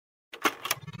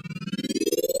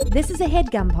This is a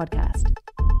HeadGum podcast.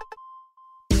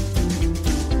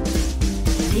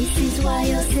 This is why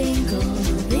you're single.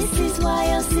 This is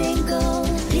why you're single.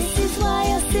 This is why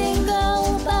you're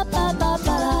single. Ba ba ba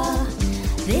ba.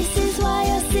 This is why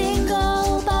you're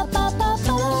single. Ba ba ba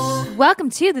ba. Welcome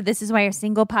to the This Is Why You're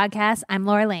Single podcast. I'm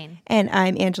Laura Lane. And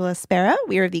I'm Angela Sparrow.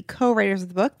 We are the co-writers of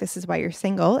the book, This Is Why You're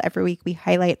Single. Every week we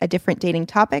highlight a different dating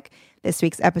topic. This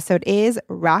week's episode is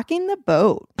Rocking the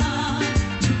Boat.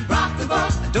 Rock the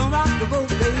boat, don't rock the boat,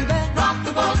 baby. Rock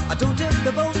the boat, don't tip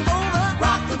the boat over.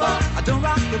 Rock the boat, don't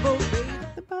rock the boat, baby.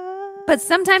 But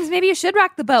sometimes maybe you should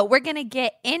rock the boat. We're going to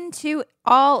get into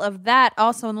all of that.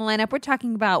 Also in the lineup, we're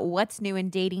talking about what's new in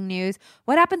dating news.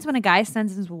 What happens when a guy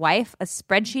sends his wife a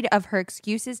spreadsheet of her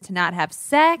excuses to not have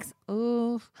sex?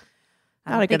 Ooh.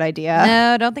 Not a good idea.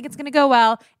 No, don't think it's going to go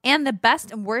well. And the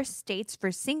best and worst states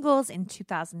for singles in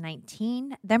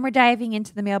 2019. Then we're diving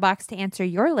into the mailbox to answer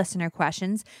your listener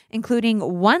questions, including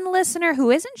one listener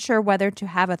who isn't sure whether to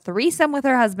have a threesome with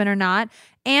her husband or not,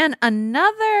 and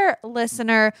another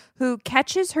listener who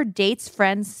catches her date's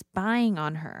friends spying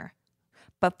on her.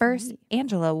 But first,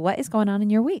 Angela, what is going on in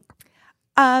your week?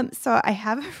 So I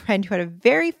have a friend who had a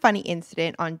very funny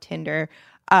incident on Tinder.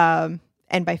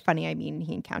 And by funny, I mean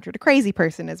he encountered a crazy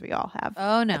person, as we all have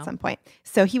at some point.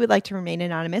 So he would like to remain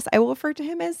anonymous. I will refer to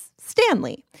him as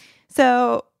Stanley.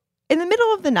 So in the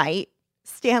middle of the night,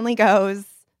 Stanley goes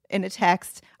in a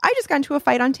text, I just got into a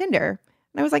fight on Tinder.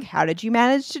 And I was like, how did you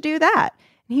manage to do that?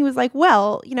 And he was like,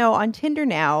 well, you know, on Tinder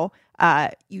now,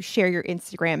 you share your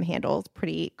Instagram handles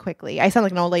pretty quickly. I sound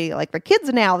like an old lady. Like the kids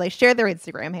now, they share their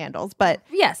Instagram handles. But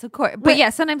yes, of course. But yeah,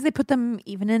 sometimes they put them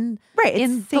even in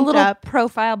the little up.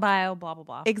 profile bio, blah, blah,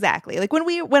 blah. Exactly. Like when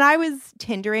I was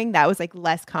Tindering, that was like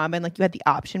less common. Like you had the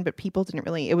option, but people didn't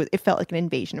really, it felt like an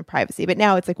invasion of privacy. But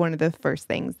now it's like one of the first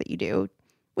things that you do,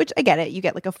 which I get it. You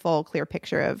get like a full, clear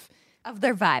picture of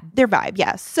their vibe. Their vibe,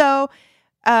 yes. So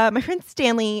my friend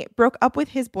Stanley broke up with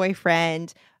his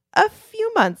boyfriend a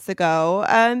few months ago.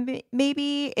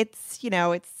 Maybe it's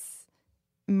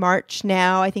March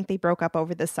now. I think they broke up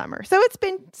over the summer. So it's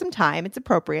been some time. It's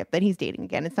appropriate that he's dating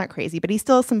again. It's not crazy, but he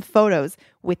still has some photos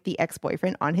with the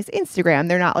ex-boyfriend on his Instagram.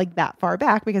 They're not like that far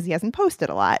back because he hasn't posted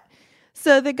a lot.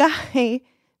 So the guy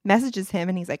messages him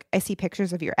and he's like, I see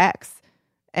pictures of your ex.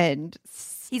 And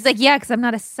he's like, yeah, because I'm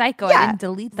not a psycho. Yeah. I didn't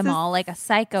delete them all like a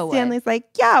psycho would. Stanley's like,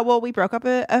 yeah, well, we broke up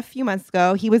a few months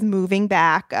ago. He was moving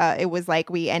back. It was like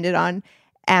we ended on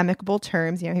amicable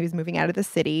terms. You know, he was moving out of the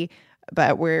city,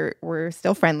 but we're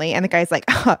still friendly. And the guy's like,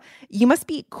 you must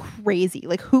be crazy.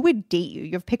 Like, who would date you?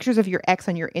 You have pictures of your ex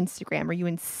on your Instagram. Are you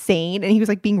insane? And he was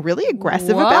like being really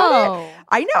aggressive about it.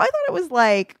 I know. I thought it was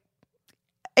like,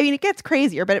 I mean, it gets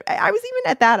crazier, but I was even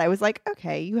at that. I was like,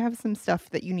 okay, you have some stuff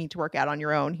that you need to work out on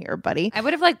your own here, buddy. I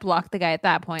would have like blocked the guy at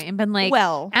that point and been like,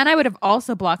 well, and I would have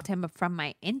also blocked him from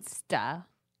my Insta.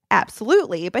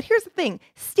 Absolutely. But here's the thing.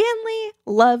 Stanley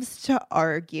loves to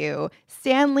argue.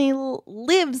 Stanley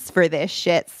lives for this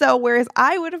shit. So whereas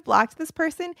I would have blocked this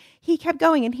person, he kept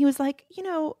going and he was like, you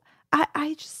know,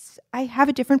 I have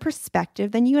a different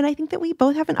perspective than you. And I think that we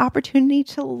both have an opportunity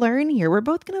to learn here. We're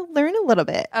both going to learn a little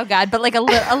bit. Oh, God. But like a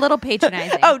little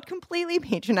patronizing. Oh, completely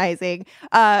patronizing.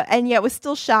 And yet was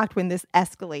still shocked when this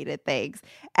escalated things.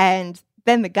 And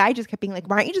then the guy just kept being like,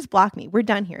 why don't you just block me? We're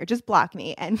done here. Just block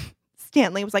me. And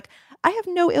Stanley was like, I have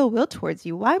no ill will towards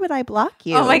you. Why would I block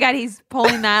you? Oh my God, he's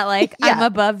pulling that like Yeah. I'm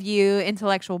above you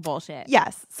intellectual bullshit.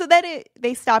 Yes. So then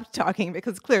they stopped talking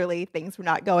because clearly things were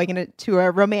not going into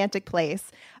a romantic place.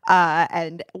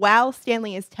 And while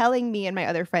Stanley is telling me and my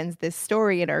other friends this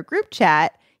story in our group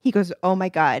chat, he goes, oh my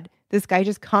God, this guy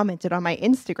just commented on my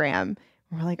Instagram.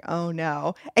 We're like, oh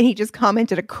no. And he just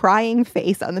commented a crying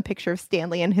face on the picture of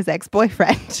Stanley and his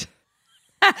ex-boyfriend.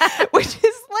 Which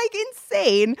is like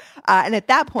insane. And at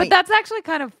that point, but that's actually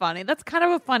kind of funny. That's kind of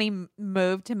a funny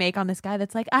move to make on this guy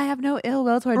that's like, I have no ill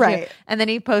will towards you. And then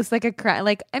he posts like a cry,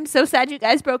 like, I'm so sad you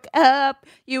guys broke up.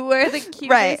 You were the cutest.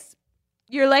 Right.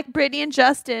 You're like Brittany and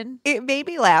Justin. It made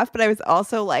me laugh, but I was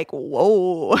also like,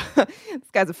 whoa, this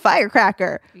guy's a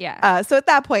firecracker. Yeah. So at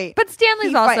that point. But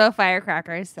Stanley's also a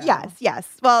firecracker. So. Yes.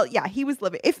 Well, yeah, he was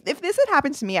living. If this had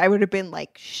happened to me, I would have been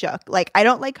like shook. Like, I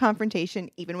don't like confrontation,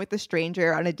 even with a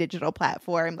stranger on a digital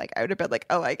platform. Like, I would have been like,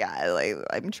 oh my God, like,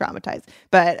 I'm traumatized.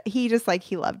 But he just like,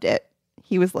 he loved it.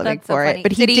 He was living for it.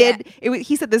 But he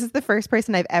said, this is the first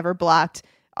person I've ever blocked.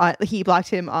 He blocked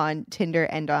him on Tinder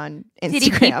and on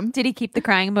Instagram. Did he keep the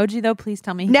crying emoji though? Please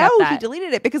tell me. No, he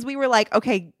deleted it because we were like,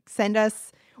 okay, send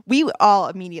us. We all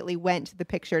immediately went to the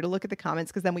picture to look at the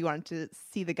comments because then we wanted to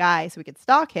see the guy so we could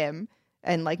stalk him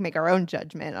and like make our own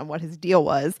judgment on what his deal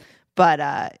was.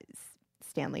 But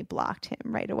Stanley blocked him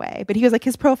right away. But he was like,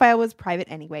 his profile was private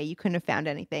anyway. You couldn't have found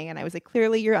anything. And I was like,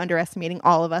 clearly you're underestimating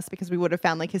all of us because we would have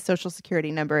found like his social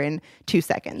security number in 2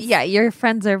 seconds. Yeah, your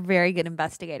friends are very good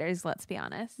investigators, let's be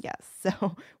honest. Yes.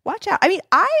 So watch out. I mean,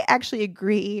 I actually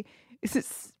agree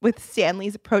with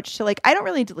Stanley's approach to like, I don't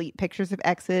really delete pictures of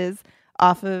exes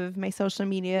off of my social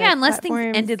media. Yeah, unless platforms.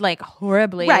 things ended like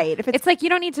horribly. Right. If it's like you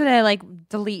don't need to like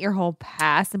delete your whole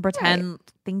past and pretend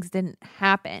things didn't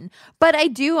happen. But I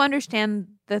do understand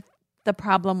the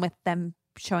problem with them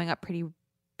showing up pretty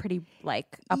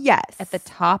like up at the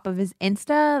top of his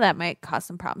Insta. That might cause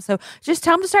some problems. So just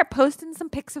tell him to start posting some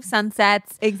pics of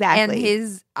sunsets. Exactly. And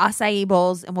his acai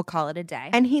bowls, and we'll call it a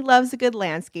day. And he loves a good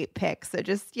landscape pic. So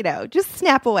just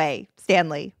snap away,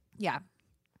 Stanley. Yeah.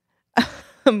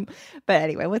 But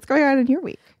anyway, what's going on in your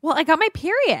week? Well, I got my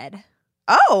period.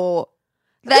 Oh,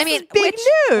 I mean, big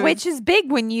news. Which is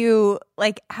big when you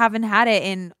like haven't had it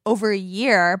in over a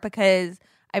year, because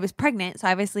I was pregnant. So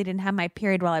I obviously didn't have my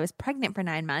period while I was pregnant for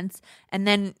 9 months. And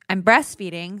then I'm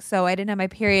breastfeeding. So I didn't have my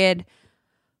period.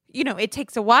 You know, it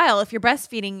takes a while. If you're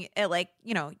breastfeeding,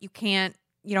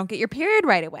 you don't get your period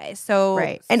right away. So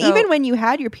right. And even when you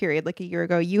had your period like a year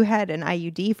ago, you had an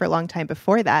IUD for a long time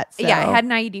before that. So. Yeah, I had an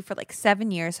IUD for like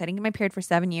 7 years. So I didn't get my period for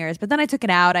 7 years. But then I took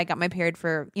it out. I got my period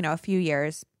for, a few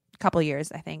years, a couple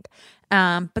years, I think.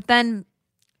 But then,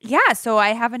 so I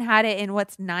haven't had it in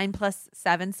 9 +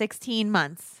 7, 16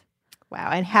 months.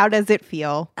 Wow. And how does it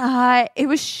feel? It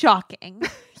was shocking.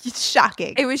 It's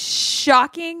shocking. It was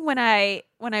shocking when I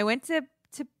went to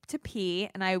pee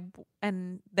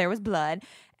and there was blood.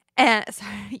 And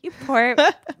sorry, you poor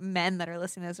men that are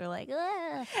listening to this are like,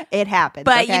 ugh. It happens.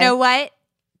 But okay? you know what?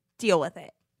 Deal with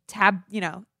it.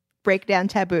 Break down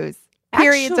taboos.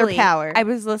 Periods are power. I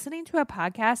was listening to a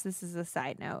podcast. This is a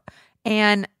side note.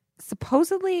 And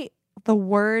supposedly the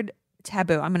word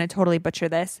taboo, I'm going to totally butcher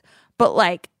this, but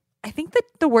like, I think that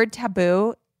the word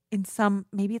taboo in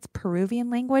maybe it's Peruvian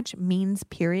language, means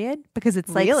period, because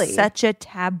it's like such a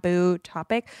taboo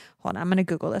topic. Hold on, I'm going to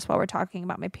Google this while we're talking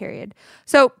about my period.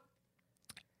 So,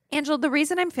 Angela, the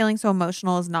reason I'm feeling so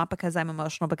emotional is not because I'm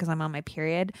emotional because I'm on my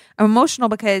period. I'm emotional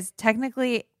because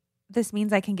technically this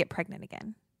means I can get pregnant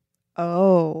again.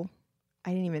 Oh, I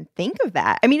didn't even think of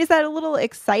that. I mean, is that a little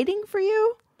exciting for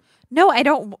you? No, I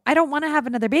don't want to have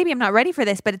another baby. I'm not ready for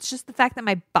this, but it's just the fact that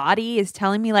my body is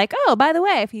telling me like, oh, by the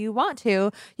way, if you want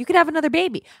to, you could have another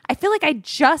baby. I feel like I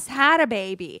just had a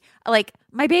baby. Like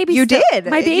my baby. You did.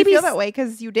 My baby. You feel that way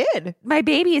because you did. My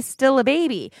baby is still a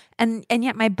baby. And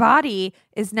yet my body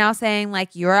is now saying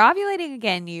like, you're ovulating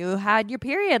again. You had your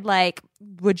period. Like,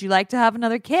 would you like to have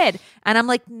another kid? And I'm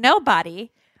like, no,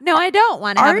 body. No, I don't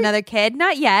want to have another kid.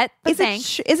 Not yet. But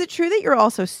is it true that you're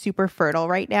also super fertile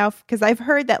right now? Because I've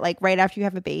heard that like right after you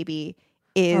have a baby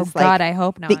is I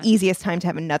hope not. The easiest time to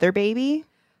have another baby.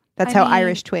 That's how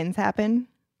Irish twins happen.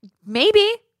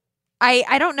 Maybe.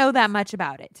 I don't know that much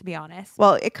about it, to be honest.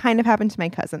 Well, it kind of happened to my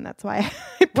cousin. That's why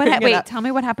tell me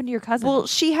what happened to your cousin. Well,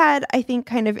 she had, I think,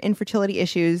 kind of infertility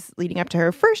issues leading up to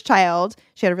her first child.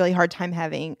 She had a really hard time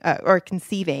having or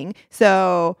conceiving.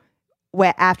 So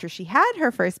after she had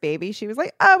her first baby, she was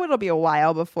like, oh, it'll be a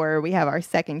while before we have our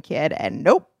second kid. And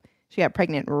nope, she got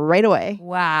pregnant right away.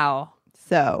 Wow.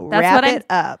 So wrap it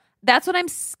up. That's what I'm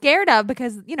scared of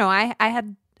because,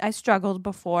 I struggled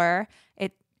before.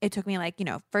 It took me like,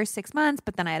 first 6 months,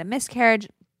 but then I had a miscarriage.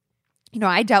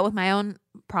 I dealt with my own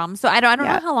problems. So I don't know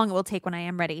how long it will take when I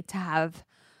am ready to have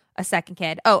a second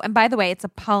kid. Oh, and by the way, it's a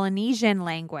Polynesian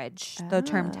language. The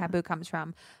term taboo comes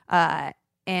from.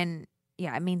 And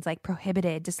yeah, it means like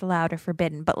prohibited, disallowed, or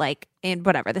forbidden. But like in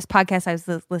whatever, this podcast I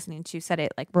was listening to said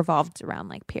it like revolved around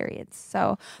like periods.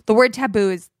 So the word taboo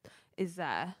is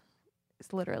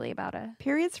literally about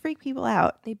periods freak people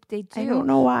out. They do. I don't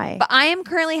know why. But I am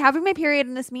currently having my period,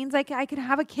 and this means like I could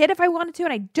have a kid if I wanted to,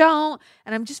 and I don't.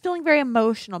 And I'm just feeling very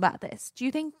emotional about this. Do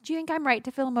you think I'm right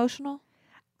to feel emotional?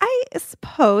 I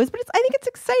suppose, but I think it's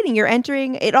exciting. You're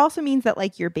entering. It also means that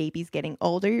like your baby's getting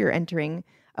older. You're entering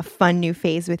a fun new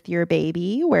phase with your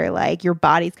baby where like your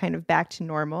body's kind of back to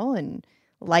normal and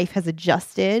life has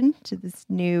adjusted to this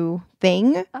new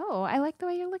thing. Oh, I like the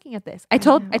way you're looking at this. I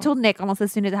told Nick almost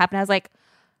as soon as it happened. I was like,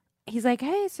 he's like,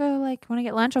 hey, so like, want to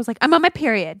get lunch? I was like, I'm on my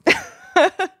period.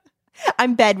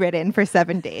 I'm bedridden for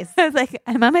 7 days. I was like,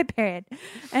 I'm on my period.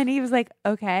 And he was like,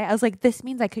 okay. I was like, this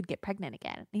means I could get pregnant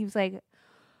again. And he was like,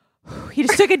 he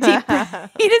just took a deep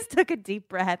breath. He just took a deep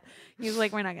breath. He was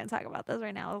like, we're not going to talk about this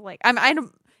right now. I was like, I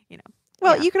don't,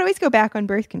 Well, you can always go back on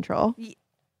birth control.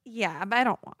 Yeah, but I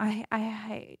don't.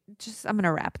 I just. I'm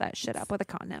gonna wrap that shit up with a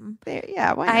condom.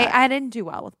 Yeah, why not? I didn't do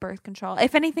well with birth control.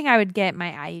 If anything, I would get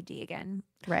my IUD again.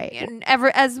 Right. And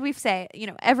as we say,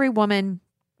 every woman,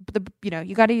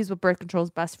 you got to use what birth control is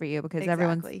best for you because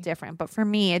everyone's different. But for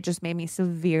me, it just made me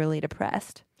severely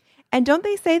depressed. And don't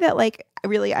they say that like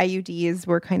really IUDs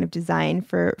were kind of designed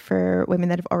for women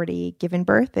that have already given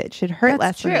birth? It should hurt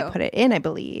less when they put it in, I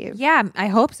believe. Yeah, I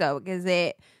hope so because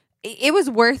it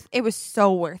was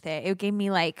so worth it. It gave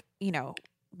me like,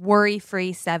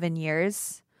 worry-free 7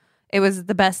 years. It was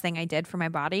the best thing I did for my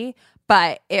body,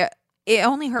 but it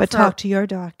only hurt. But talk to your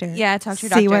doctor. Yeah, talk to your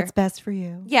doctor. See what's best for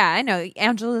you. Yeah, I know.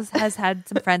 Angela has had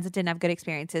some friends that didn't have good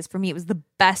experiences. For me, it was the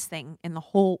best thing in the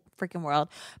whole freaking world.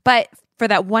 But for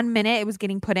that 1 minute it was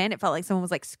getting put in, it felt like someone was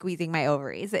like squeezing my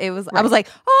ovaries. It was. Right. I was like,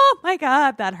 oh my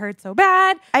God, that hurt so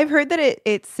bad. I've heard that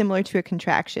it's similar to a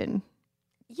contraction.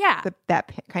 Yeah.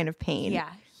 That kind of pain. Yeah.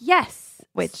 Yes.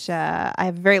 Which I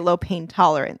have very low pain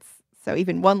tolerance. So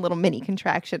even one little mini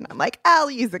contraction, I'm like,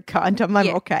 I'll use a condom.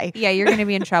 I'm okay. Yeah, you're going to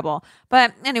be in trouble.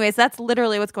 But anyways, that's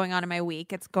literally what's going on in my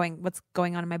week. What's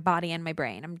going on in my body and my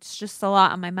brain. It's just a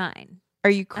lot on my mind. Are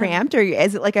you cramped or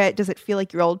is it does it feel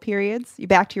like your old periods? You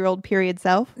back to your old period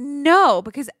self? No,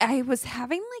 because I was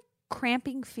having like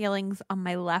cramping feelings on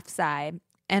my left side.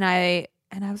 And I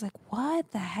was like,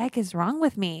 what the heck is wrong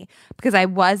with me? Because there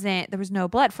was no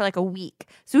blood for like a week.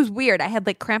 So it was weird. I had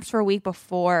like cramps for a week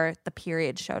before the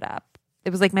period showed up. It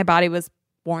was like my body was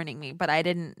warning me, but I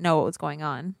didn't know what was going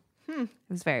on. It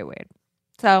was very weird.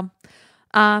 So,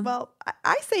 well,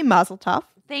 I say mazel tov.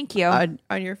 Thank you. On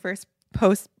your first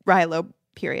post-Rilo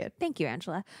period. Thank you,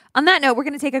 Angela. On that note, we're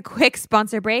going to take a quick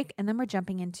sponsor break, and then we're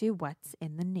jumping into what's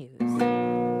in the news.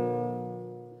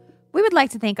 We would like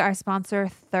to thank our sponsor,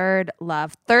 Third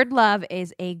Love. Third Love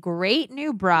is a great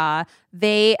new bra.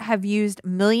 They have used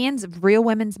millions of real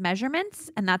women's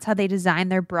measurements, and that's how they design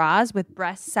their bras with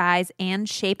breast size and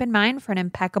shape in mind for an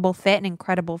impeccable fit and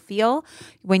incredible feel.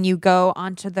 When you go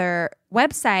onto their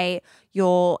website,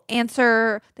 you'll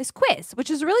answer this quiz, which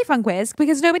is a really fun quiz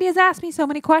because nobody has asked me so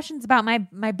many questions about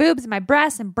my boobs and my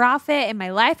breasts and bra fit in my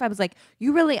life. I was like,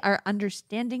 you really are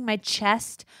understanding my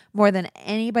chest more than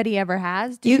anybody ever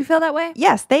has. Did you feel that way?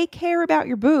 Yes, they care about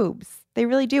your boobs. They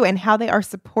really do, and how they are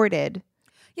supported.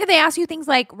 Yeah, they ask you things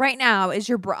like, right now, is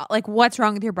your bra, like, what's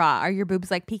wrong with your bra? Are your boobs,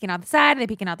 like, peeking out the side? Are they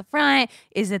peeking out the front?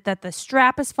 Is it that the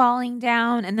strap is falling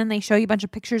down? And then they show you a bunch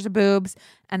of pictures of boobs,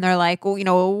 and they're like,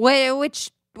 well,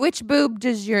 which boob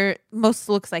does your most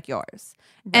looks like yours?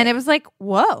 Right. And it was like,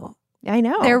 whoa. I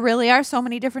know. There really are so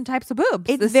many different types of boobs.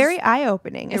 It's very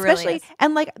eye-opening. Especially, really is.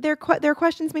 And, like, their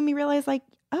questions made me realize, like,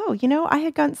 oh, I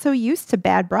had gotten so used to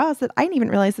bad bras that I didn't even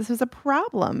realize this was a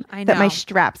problem. I know. That my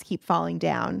straps keep falling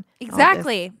down.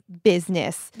 Exactly.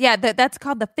 Business. Yeah, that's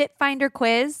called the Fit Finder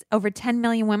quiz. Over 10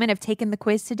 million women have taken the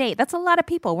quiz to date. That's a lot of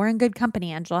people. We're in good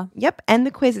company, Angela. Yep. And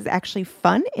the quiz is actually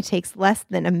fun. It takes less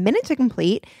than a minute to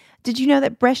complete. Did you know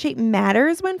that breast shape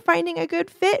matters when finding a good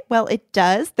fit? Well, it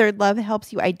does. Third Love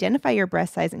helps you identify your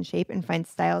breast size and shape and find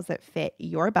styles that fit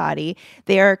your body.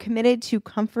 They are committed to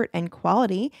comfort and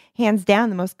quality. Hands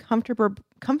down, the most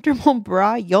comfortable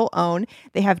bra you'll own.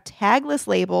 They have tagless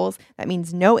labels. That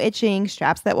means no itching,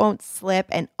 straps that won't slip,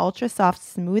 and ultra soft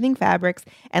smoothing fabrics,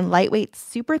 and lightweight,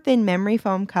 super thin memory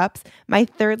foam cups. My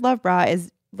Third Love bra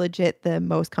is legit the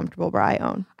most comfortable bra I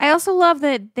own. I also love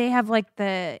that they have like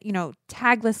the,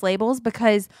 tagless labels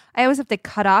because I always have to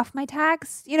cut off my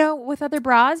tags, with other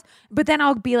bras. But then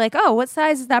I'll be like, oh, what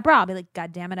size is that bra? I'll be like,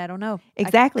 God damn it, I don't know.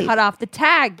 Exactly. I cut off the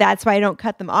tag. That's why I don't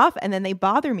cut them off, and then they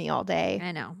bother me all day.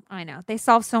 I know. They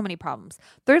solve so many problems.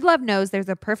 Third Love knows there's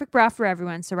a perfect bra for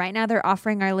everyone. So right now they're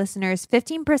offering our listeners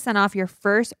 15% off your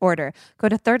first order. Go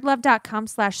to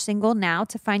thirdlove.com/single now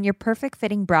to find your perfect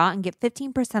fitting bra and get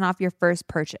 15% off your first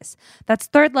purchase. That's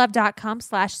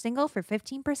thirdlove.com/single for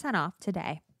 15% off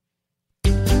today.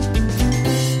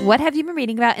 What have you been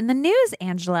reading about in the news,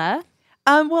 Angela?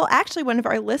 Well, actually, one of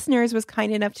our listeners was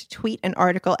kind enough to tweet an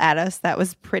article at us that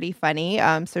was pretty funny.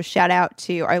 So shout out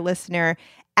to our listener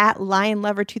at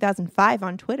LionLover2005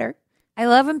 on Twitter. I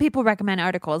love when people recommend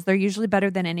articles. They're usually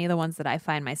better than any of the ones that I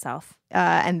find myself.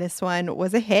 And this one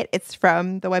was a hit. It's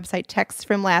from the website Text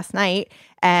from Last Night.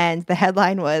 And the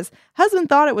headline was, husband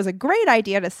thought it was a great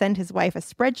idea to send his wife a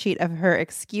spreadsheet of her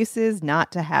excuses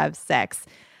not to have sex.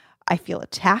 I feel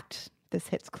attacked. This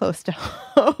hits close to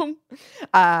home.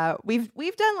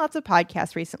 We've done lots of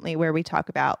podcasts recently where we talk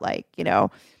about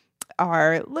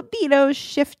our libido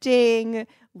shifting.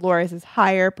 Laura's is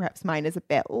higher. Perhaps mine is a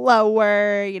bit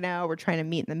lower. We're trying to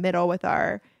meet in the middle with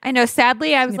our. I know.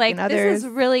 Sadly, I was like, others. This is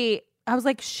really. I was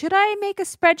like, should I make a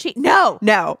spreadsheet? No.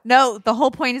 No. The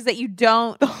whole point is that you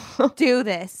don't. do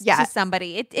this Yeah. to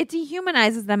somebody. It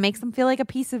dehumanizes them, makes them feel like a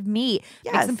piece of meat,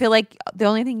 makes Yes. them feel like the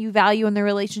only thing you value in their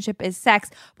relationship is sex.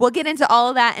 We'll get into all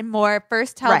of that and more.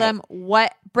 First, tell Right. them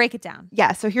break it down.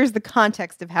 Yeah, so here's the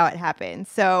context of how it happened.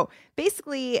 So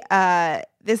basically,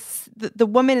 the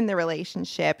woman in the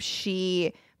relationship,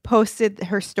 she posted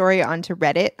her story onto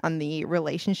Reddit, on the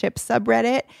relationship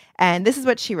subreddit, and this is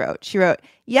what she wrote. She wrote,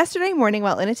 "Yesterday morning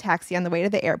while in a taxi on the way to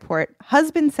the airport,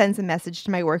 husband sends a message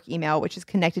to my work email, which is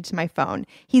connected to my phone.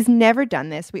 He's never done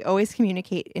this. We always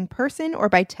communicate in person or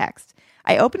by text.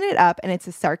 I open it up and it's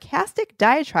a sarcastic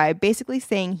diatribe basically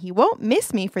saying he won't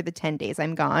miss me for the 10 days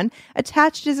I'm gone.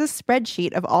 Attached is a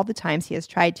spreadsheet of all the times he has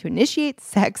tried to initiate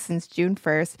sex since June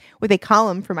 1st with a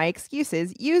column for my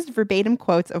excuses, used verbatim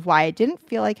quotes of why I didn't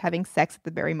feel like having sex at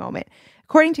the very moment.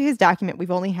 According to his document,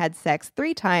 we've only had sex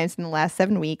 3 times in the last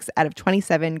 7 weeks out of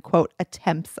 27, quote,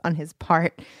 attempts on his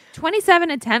part."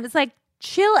 27 attempts. Like,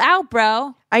 chill out,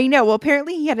 bro. I know. Well,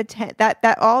 apparently he had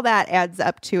that all that adds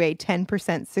up to a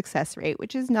 10% success rate,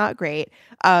 which is not great.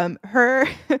 Her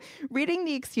reading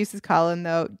the excuses column,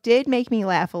 though, did make me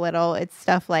laugh a little. It's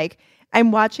stuff like,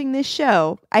 "I'm watching this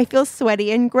show. I feel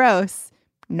sweaty and gross.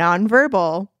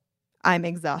 Nonverbal. I'm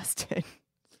exhausted."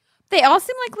 They all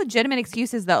seem like legitimate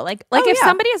excuses, though. Like if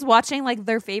somebody is watching like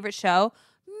their favorite show,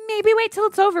 maybe wait till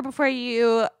it's over before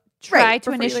you try to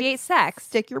before you, initiate sex.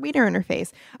 Stick your wiener in her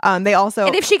face. They also,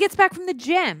 And if she gets back from the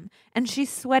gym and she's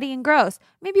sweaty and gross,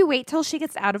 maybe wait till she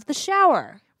gets out of the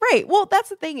shower. right. Well, that's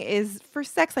the thing is for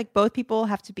sex, like both people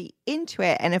have to be into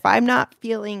it. And if I'm not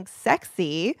feeling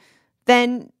sexy,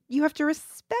 then you have to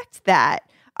respect that.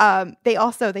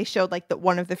 They showed like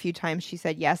one of the few times she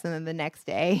said yes, and then the next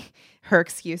day her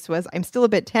excuse was, "I'm still a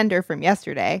bit tender from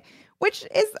yesterday," which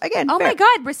is, again, Oh fair. my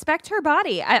God, respect her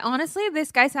body. I honestly,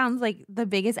 this guy sounds like the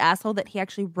biggest asshole that he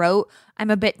actually wrote, "I'm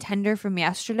a bit tender from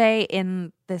yesterday"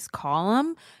 in this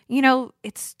column. You know,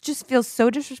 it's just feels so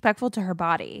disrespectful to her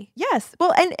body. Yes.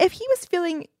 Well, and if he was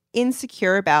feeling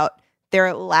insecure about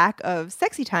their lack of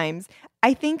sexy times,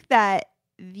 I think that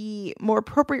the more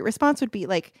appropriate response would be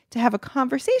like to have a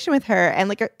conversation with her, and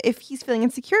like if he's feeling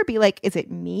insecure, be like, "Is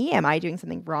it me? Am I doing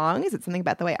something wrong? Is it something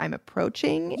about the way I'm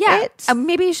approaching it?"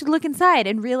 Maybe you should look inside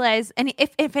and realize, and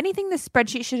if anything, the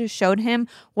spreadsheet should have showed him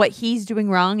what he's doing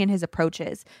wrong in his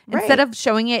approaches. Right. Instead of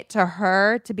showing it to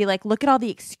her to be like, "Look at all the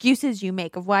excuses you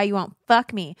make of why you won't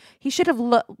fuck me." He should have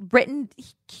written,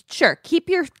 sure, keep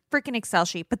your freaking Excel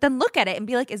sheet, but then look at it and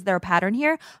be like, "Is there a pattern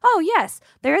here?" Oh, yes,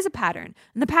 there is a pattern.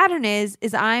 And the pattern is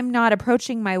I'm not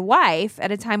approaching my wife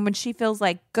at a time when she feels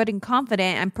like good and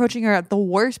confident. I'm approaching her at the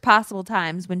worst possible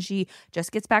times, when she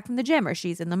just gets back from the gym or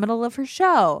she's in the middle of her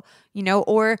show, you know,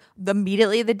 or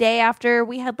immediately the day after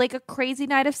we had like a crazy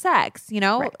night of sex, you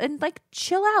know, Right. and like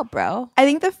chill out, bro. I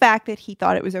think the fact that he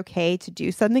thought it was okay to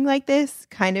do something like this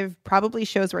kind of probably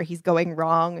shows where he's going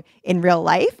wrong in real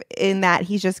life, in that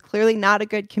he's just clearly not a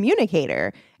good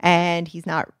communicator, and he's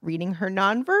not reading her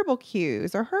nonverbal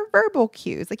cues or her verbal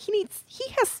cues. Like he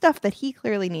has stuff that he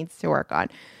clearly needs to work on.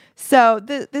 So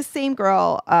this same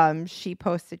girl, she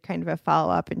posted kind of a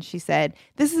follow-up, and she said,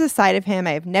 "This is a side of him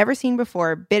I have never seen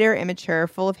before, bitter, immature,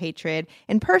 full of hatred.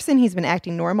 In person, he's been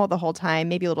acting normal the whole time,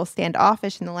 maybe a little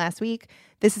standoffish in the last week.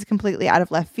 This is completely out of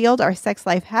left field. Our sex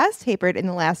life has tapered in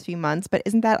the last few months, but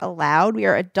isn't that allowed? We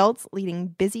are adults leading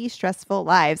busy, stressful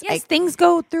lives." Yes, things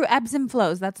go through ebbs and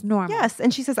flows. That's normal. Yes.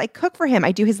 And she says, "I cook for him.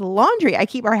 I do his laundry. I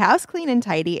keep our house clean and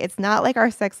tidy. It's not like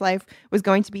our sex life was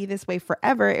going to be this way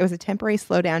forever. It was a temporary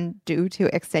slowdown due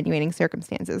to extenuating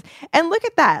circumstances." And look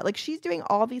at that. Like, she's doing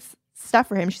all these stuff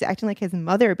for him. She's acting like his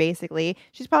mother, basically.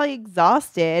 She's probably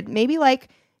exhausted. Maybe like,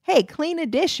 "Hey, clean a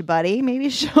dish, buddy." Maybe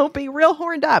she'll be real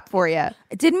horned up for you.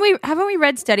 Haven't we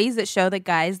read studies that show that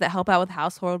guys that help out with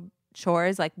household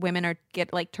chores, like women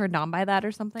get like turned on by that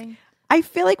or something? I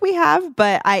feel like we have,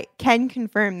 but I can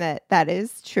confirm that that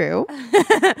is true.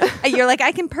 You're like,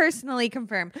 I can personally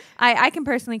confirm. I can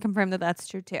personally confirm that that's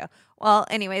true too. Well,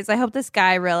 anyways, I hope this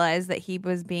guy realized that he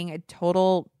was being a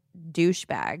total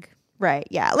douchebag. Right.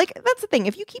 Yeah. Like, that's the thing.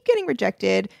 If you keep getting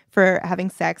rejected for having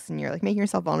sex and you're like making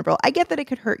yourself vulnerable, I get that it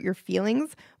could hurt your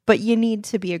feelings, but you need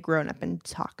to be a grown up and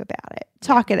talk about it.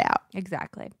 Talk it out.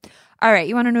 Exactly. All right.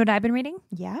 You want to know what I've been reading?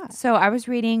 Yeah. So I was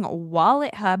reading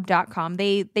wallethub.com.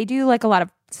 They do like a lot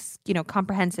of, you know,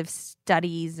 comprehensive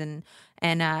studies and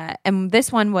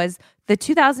this one was the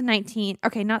 2019,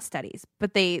 okay, not studies,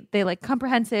 but they like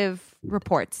comprehensive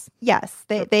reports. Yes.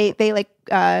 They like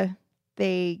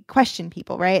question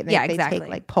people, right? And Yeah, they exactly. take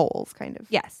like polls, kind of.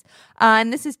 Yes.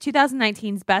 And this is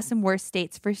 2019's best and worst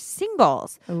states for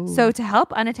singles. Ooh. So to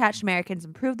help unattached Americans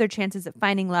improve their chances of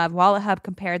finding love, Wallet Hub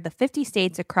compared the 50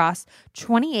 states across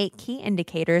 28 key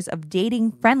indicators of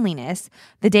dating friendliness.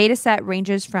 The data set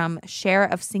ranges from share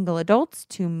of single adults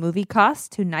to movie costs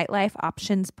to nightlife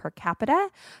options per capita.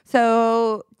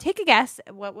 So take a guess.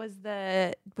 What was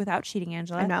without cheating,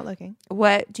 Angela? I'm not looking.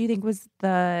 What do you think was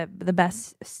the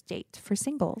best state for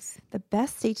singles? The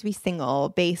best state to be single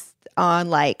based on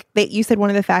like you said one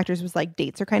of the factors was like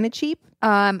dates are kind of cheap.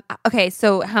 Okay,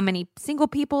 so how many single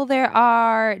people there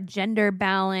are, gender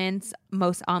balance,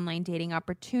 most online dating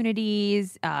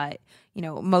opportunities,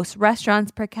 most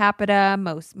restaurants per capita,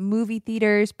 most movie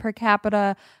theaters per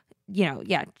capita,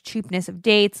 cheapness of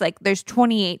dates. Like there's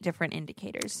 28 different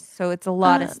indicators. So it's a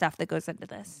lot of stuff that goes into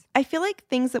this. I feel like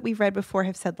things that we've read before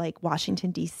have said like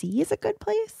Washington, D.C. is a good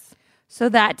place. So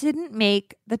that didn't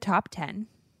make the top 10.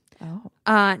 Oh.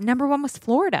 Number 1 was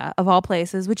Florida, of all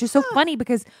places, which is so funny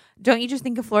because don't you just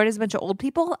think of Florida as a bunch of old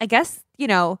people? I guess, there's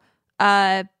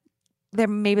a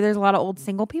lot of old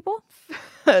single people.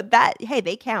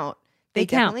 They count. They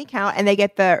definitely count, and they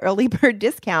get the early bird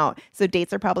discount. So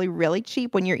dates are probably really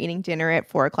cheap when you're eating dinner at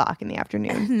 4:00 in the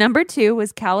afternoon. Number 2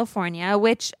 was California,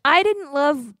 which I didn't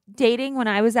love dating when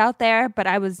I was out there, but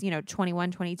I was,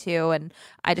 21, 22, and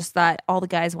I just thought all the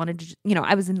guys wanted to,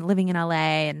 I was living in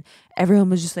LA, and everyone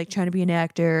was just like trying to be an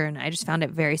actor, and I just found it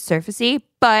very surfacey.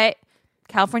 But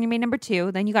California made number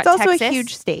 2. Then you got Texas. It's also a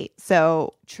huge state,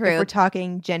 so true. If we're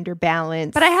talking gender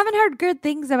balance, but I haven't heard good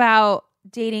things about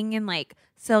dating in like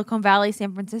Silicon Valley,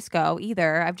 San Francisco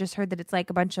either. I've just heard that it's like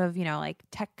a bunch of, like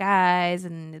tech guys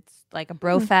and it's like a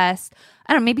bro fest.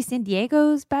 I don't know, maybe San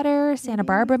Diego's better, Santa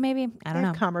Barbara maybe. I don't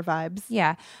know. Calmer vibes.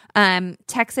 Yeah.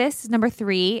 Texas is number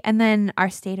 3, and then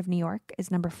our state of New York is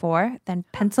number 4, then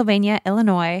Pennsylvania,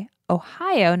 Illinois,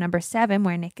 Ohio, number 7,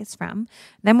 where Nick is from,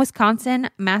 then Wisconsin,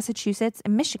 Massachusetts,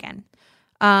 and Michigan.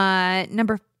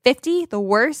 Number 50, the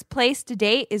worst place to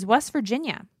date is West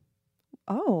Virginia.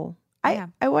 Oh. Yeah.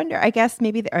 I wonder, I guess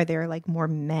maybe are there like more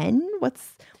men?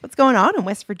 What's going on in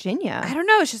West Virginia? I don't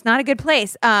know. It's just not a good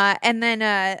place. And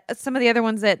then some of the other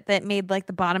ones that made like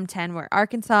the bottom 10 were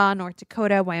Arkansas, North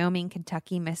Dakota, Wyoming,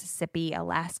 Kentucky, Mississippi,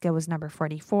 Alaska was number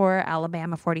 44,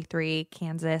 Alabama 43,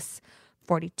 Kansas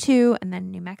 42, and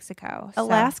then New Mexico. So.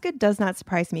 Alaska does not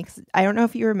surprise me because I don't know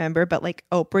if you remember, but like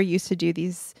Oprah used to do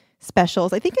these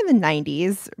specials, I think in the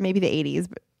 90s, maybe the 80s,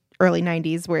 but early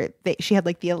 90s, where she had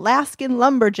like the Alaskan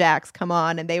lumberjacks come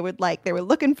on, and they were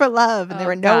looking for love, and there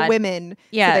were no women.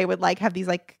 Yeah. So they would like have these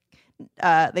like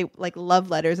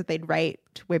love letters that they'd write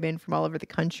to women from all over the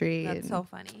country. That's so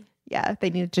funny. Yeah,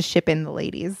 they needed to ship in the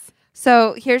ladies.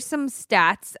 So here's some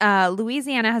stats.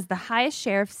 Louisiana has the highest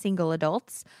share of single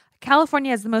adults. California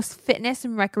has the most fitness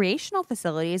and recreational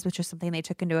facilities, which is something they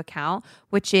took into account,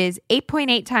 which is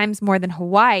 8.8 times more than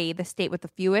Hawaii, the state with the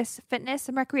fewest fitness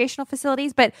and recreational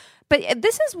facilities. But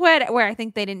this is where I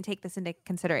think they didn't take this into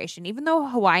consideration. Even though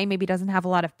Hawaii maybe doesn't have a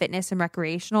lot of fitness and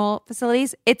recreational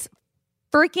facilities, it's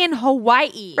freaking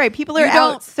Hawaii. Right. People are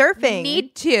out surfing.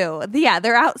 Need to. Yeah,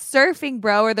 they're out surfing,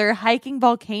 bro, or they're hiking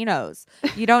volcanoes.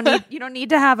 You don't need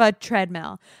to have a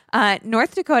treadmill.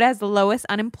 North Dakota has the lowest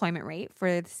unemployment rate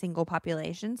for the single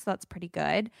population, so that's pretty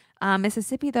good.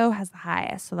 Mississippi, though, has the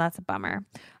highest, so that's a bummer.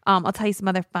 I'll tell you some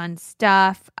other fun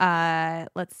stuff.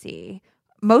 Let's see.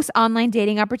 Most online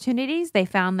dating opportunities, they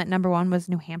found that number 1 was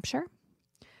New Hampshire.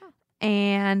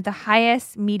 And the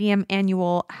highest medium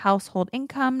annual household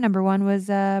income, number 1 was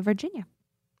Virginia.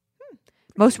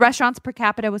 Most restaurants per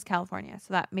capita was California,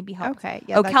 so that maybe helps. Okay.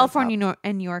 Yeah, California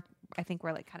and New York, I think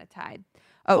we're like kind of tied.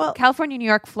 California, New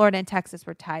York, Florida, and Texas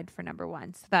were tied for number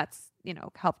 1. So that's,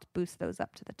 helped boost those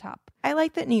up to the top. I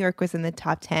like that New York was in the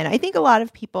top 10. I think a lot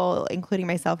of people, including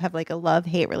myself, have like a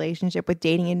love-hate relationship with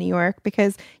dating in New York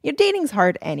because, dating's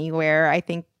hard anywhere. I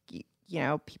think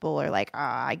people are like,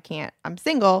 I can't, I'm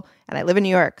single and I live in New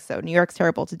York. So New York's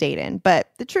terrible to date in. But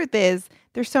the truth is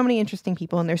there's so many interesting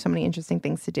people and there's so many interesting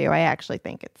things to do. I actually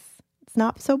think it's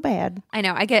not so bad. I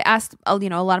know. I get asked, a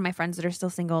lot of my friends that are still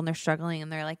single and they're struggling and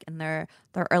they're like in their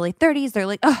early 30s. They're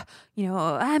like,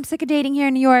 I'm sick of dating here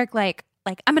in New York. Like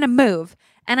I'm going to move.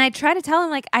 And I try to tell them,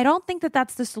 like, I don't think that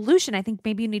that's the solution. I think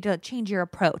maybe you need to change your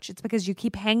approach. It's because you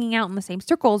keep hanging out in the same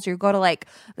circles. You go to like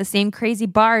the same crazy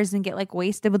bars and get like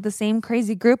wasted with the same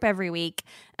crazy group every week.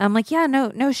 And I'm like, yeah,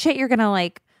 no shit. You're going to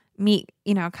like meet,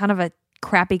 kind of a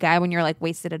crappy guy when you're like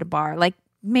wasted at a bar. Like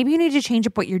maybe you need to change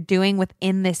up what you're doing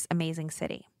within this amazing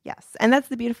city. Yes. And that's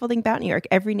the beautiful thing about New York.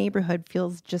 Every neighborhood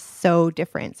feels just so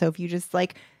different. So if you just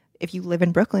like, if you live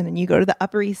in Brooklyn and you go to the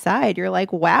Upper East Side, you're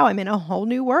like, wow, I'm in a whole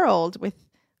new world with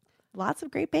lots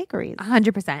of great bakeries.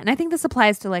 100%. And I think this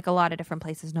applies to like a lot of different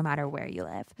places, no matter where you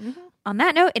live. Mm-hmm. On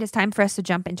that note, it is time for us to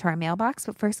jump into our mailbox.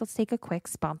 But first, let's take a quick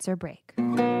sponsor break.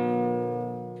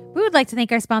 We would like to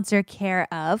thank our sponsor, Care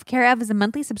of. Care of is a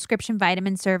monthly subscription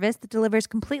vitamin service that delivers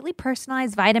completely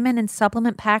personalized vitamin and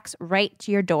supplement packs right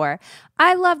to your door.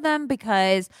 I love them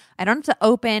because I don't have to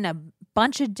open a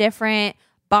bunch of different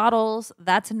bottles.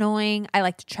 That's annoying. I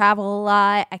like to travel a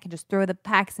lot. I can just throw the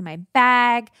packs in my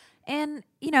bag. And,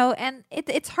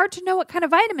 it's hard to know what kind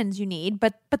of vitamins you need,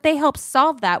 but they help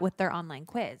solve that with their online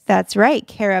quiz. That's right.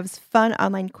 Care of's fun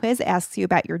online quiz asks you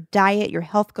about your diet, your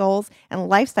health goals, and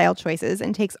lifestyle choices,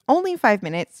 and takes only 5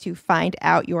 minutes to find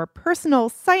out your personal,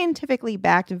 scientifically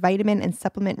backed vitamin and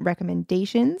supplement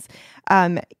recommendations.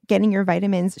 Getting your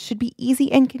vitamins should be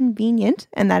easy and convenient,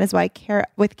 and that is why Care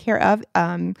of,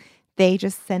 they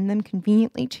just send them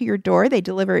conveniently to your door. They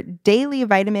deliver daily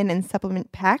vitamin and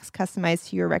supplement packs customized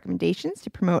to your recommendations to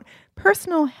promote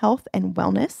personal health and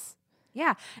wellness.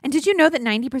 Yeah. And did you know that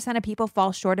 90% of people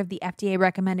fall short of the FDA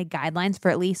recommended guidelines for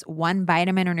at least one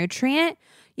vitamin or nutrient?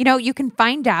 You can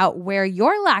find out where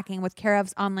you're lacking with Care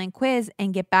of's online quiz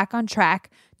and get back on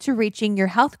track to reaching your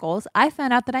health goals. I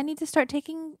found out that I need to start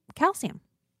taking calcium.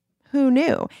 Who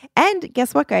knew? And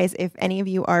guess what, guys? If any of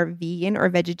you are vegan or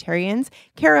vegetarians,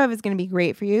 Care of is going to be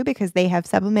great for you because they have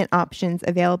supplement options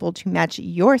available to match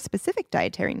your specific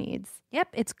dietary needs. Yep,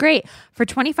 it's great. For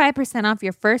 25% off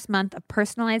your first month of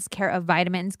personalized Care of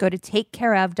vitamins, go to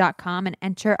takecareof.com and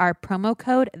enter our promo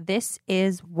code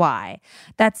ThisIsWhy.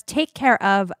 That's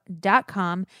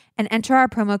takecareof.com and enter our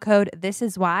promo code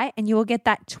ThisIsWhy, and you will get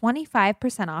that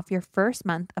 25% off your first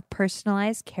month of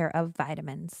personalized Care of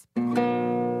vitamins.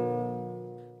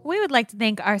 We would like to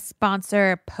thank our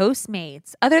sponsor,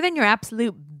 Postmates. Other than your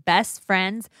absolute best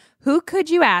friends, who could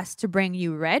you ask to bring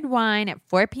you red wine at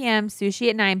 4 p.m., sushi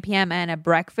at 9 p.m., and a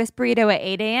breakfast burrito at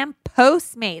 8 a.m.?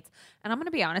 Postmates. And I'm going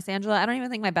to be honest, Angela, I don't even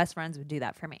think my best friends would do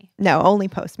that for me. No, only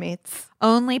Postmates.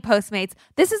 Only Postmates.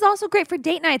 This is also great for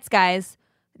date nights, guys.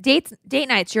 Date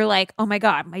nights, you're like, oh my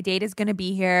God, my date is going to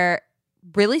be here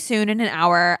really soon in an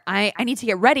hour. I need to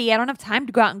get ready. I don't have time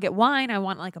to go out and get wine. I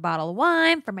want like a bottle of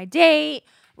wine for my date.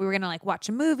 We were going to like watch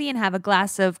a movie and have a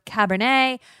glass of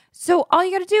Cabernet. So all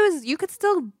you got to do is you could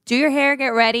still do your hair, get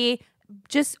ready,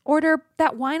 just order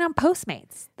that wine on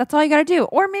Postmates. That's all you got to do.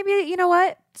 Or maybe, you know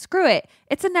what? Screw it.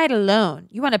 It's a night alone.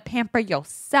 You want to pamper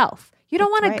yourself. You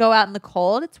don't want to go out in the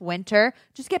cold. It's winter.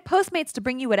 Just get Postmates to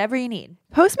bring you whatever you need.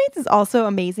 Postmates is also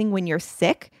amazing when you're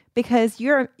sick because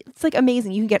it's like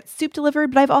amazing. You can get soup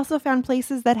delivered, but I've also found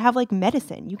places that have like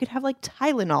medicine. You could have like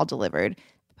Tylenol delivered.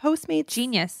 Postmates.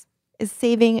 Genius. Is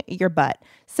saving your butt.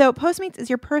 So Postmates is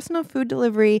your personal food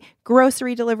delivery,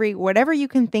 grocery delivery, whatever you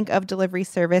can think of delivery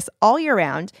service all year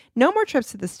round. No more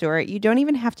trips to the store. You don't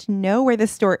even have to know where the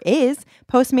store is.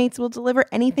 Postmates will deliver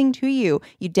anything to you.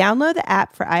 You download the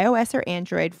app for iOS or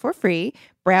Android for free,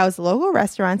 browse local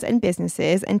restaurants and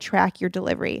businesses, and track your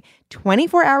delivery.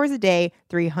 24 hours a day,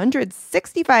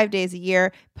 365 days a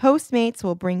year, Postmates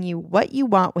will bring you what you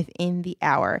want within the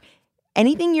hour.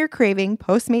 Anything you're craving,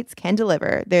 Postmates can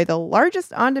deliver. They're the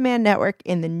largest on-demand network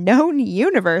in the known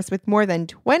universe with more than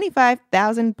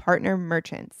 25,000 partner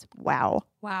merchants. Wow.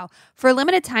 For a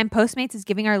limited time, Postmates is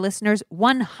giving our listeners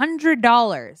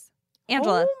 $100.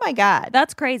 Angela. Oh my God.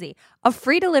 That's crazy. A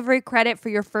free delivery credit for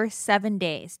your first 7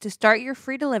 days. To start your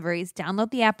free deliveries,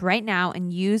 download the app right now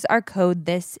and use our code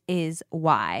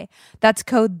ThisIsWhy. That's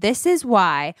code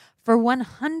ThisIsWhy for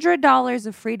 $100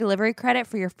 of free delivery credit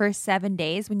for your first 7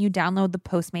 days when you download the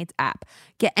Postmates app.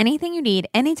 Get anything you need,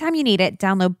 anytime you need it.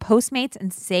 Download Postmates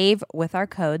and save with our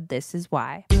code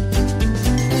ThisIsWhy.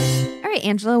 All right,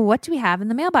 Angela, what do we have in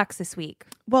the mailbox this week?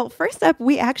 Well, first up,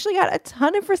 we actually got a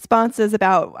ton of responses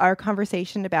about our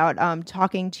conversation about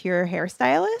talking to your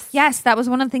hairstylist. Yes, that was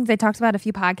one of the things I talked about a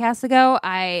few podcasts ago.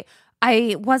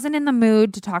 I wasn't in the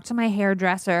mood to talk to my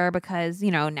hairdresser because,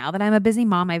 now that I'm a busy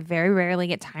mom, I very rarely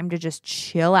get time to just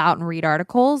chill out and read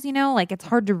articles, like it's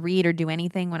hard to read or do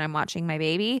anything when I'm watching my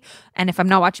baby. And if I'm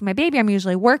not watching my baby, I'm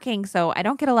usually working. So I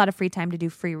don't get a lot of free time to do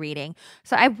free reading.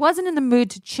 So I wasn't in the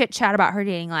mood to chit chat about her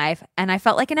dating life. And I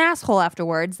felt like an asshole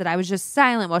afterwards that I was just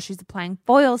silent while she's applying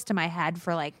foils to my head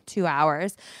for like 2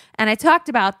 hours. And I talked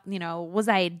about, was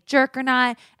I a jerk or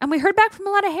not? And we heard back from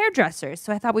a lot of hairdressers.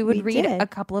 So I thought we would read a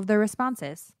couple of their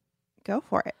responses. Go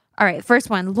for it. All right, first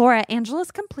one. Laura,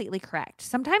 Angela's completely correct.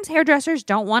 Sometimes hairdressers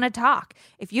don't want to talk.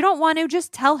 If you don't want to,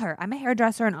 just tell her. I'm a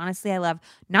hairdresser, and honestly, I love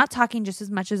not talking just as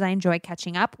much as I enjoy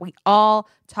catching up. We all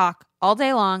talk all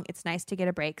day long. It's nice to get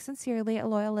a break. Sincerely, a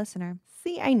loyal listener.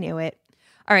 See, I knew it.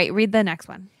 All right, read the next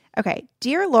one. Okay.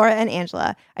 Dear Laura and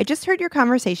Angela, I just heard your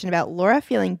conversation about Laura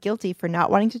feeling guilty for not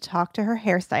wanting to talk to her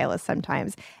hairstylist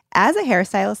sometimes. As a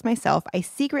hairstylist myself, I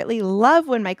secretly love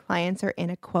when my clients are in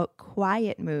a, quote,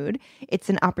 quiet mood. It's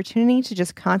an opportunity to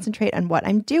just concentrate on what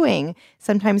I'm doing.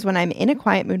 Sometimes when I'm in a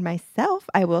quiet mood myself,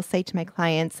 I will say to my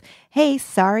clients, hey,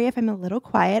 sorry if I'm a little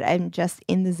quiet. I'm just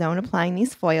in the zone applying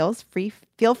these foils.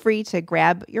 Feel free to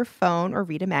grab your phone or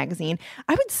read a magazine.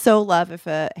 I would so love if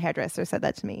a hairdresser said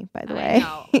that to me, by the way.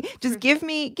 Just give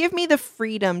me the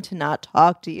freedom to not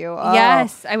talk to you. Oh.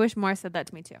 Yes, I wish more said that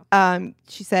to me too.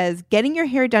 She says, getting your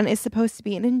hair done is supposed to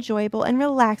be an enjoyable and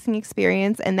relaxing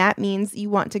experience, and that means you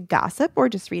want to gossip or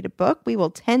just read a book. We will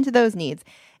tend to those needs.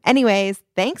 Anyways,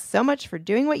 thanks so much for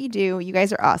doing what you do. You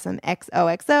guys are awesome.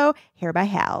 XOXO, Hair by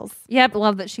Hals. Yep,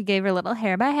 love that she gave her little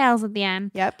Hair by Hals at the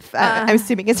end. Yep. I'm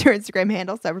assuming it's her Instagram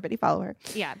handle, so everybody follow her.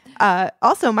 Yeah.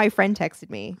 Also, my friend texted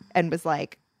me and was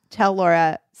like, tell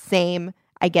Laura, same,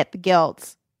 I get the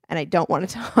guilt, and I don't want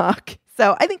to talk.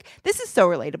 So I think this is so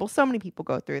relatable. So many people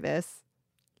go through this.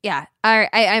 Yeah.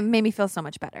 I made me feel so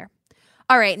much better.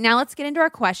 All right, now let's get into our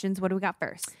questions. What do we got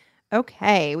first?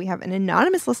 Okay, we have an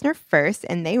anonymous listener first,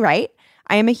 and they write,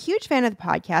 I am a huge fan of the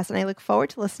podcast, and I look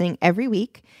forward to listening every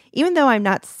week. Even though I'm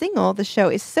not single, the show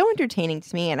is so entertaining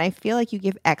to me, and I feel like you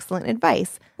give excellent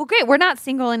advice. Well, great. We're not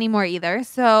single anymore either,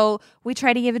 so we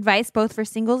try to give advice both for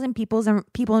singles and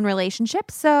people in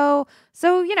relationships. So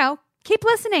keep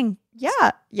listening. Yeah.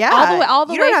 All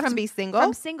the you way don't have from, to be single.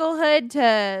 From singlehood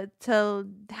to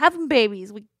having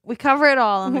babies. We cover it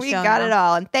all on the show. We got it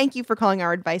all. And thank you for calling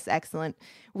our advice excellent.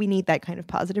 We need that kind of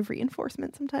positive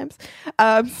reinforcement sometimes.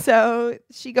 So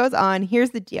she goes on,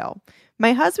 here's the deal.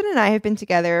 My husband and I have been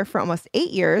together for almost 8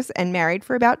 years and married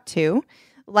for about 2.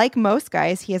 Like most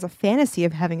guys, he has a fantasy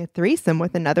of having a threesome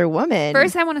with another woman.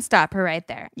 First, I want to stop her right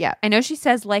there. Yeah. I know she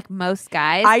says like most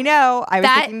guys. I know. I was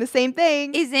thinking the same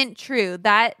thing. Isn't true.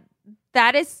 That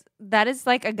is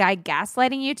like a guy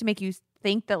gaslighting you to make you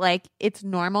think that like it's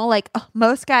normal. Like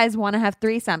most guys want to have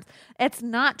threesomes. It's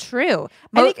not true.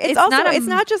 I think it's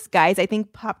not just guys. I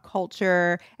think pop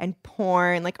culture and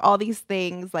porn, like all these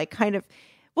things, like kind of,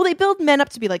 well, they build men up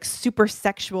to be like super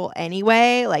sexual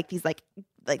anyway. Like these like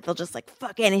they'll just like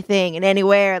fuck anything and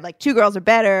anywhere. Like 2 girls are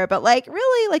better, but like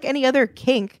really like any other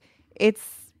kink, it's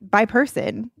by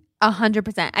person.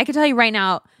 100%. I can tell you right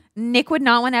now, Nick would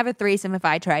not want to have a threesome if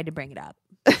I tried to bring it up.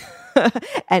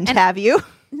 and have you?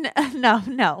 No.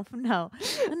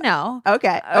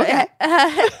 Okay.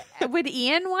 Would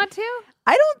Ian want to?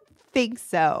 I don't think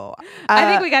so. I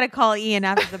think we got to call Ian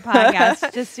after the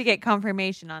podcast just to get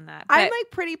confirmation on that. But I'm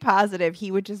like pretty positive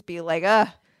he would just be like,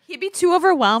 he'd be too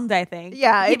overwhelmed, I think.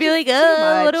 Yeah. He'd be like,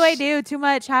 what do I do? Too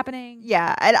much happening.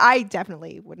 Yeah. And I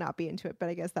definitely would not be into it, but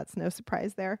I guess that's no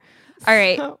surprise there. All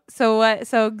right.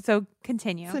 So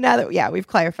continue. So now that, we've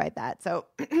clarified that. So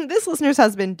this listener's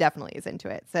husband definitely is into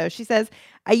it. So she says,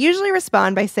 I usually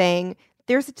respond by saying,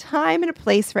 there's a time and a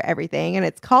place for everything, and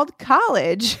it's called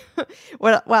college.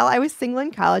 While I was single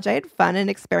in college, I had fun and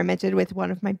experimented with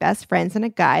one of my best friends and a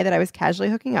guy that I was casually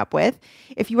hooking up with.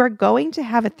 If you are going to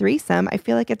have a threesome, I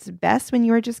feel like it's best when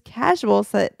you are just casual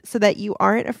so that you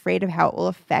aren't afraid of how it will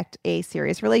affect a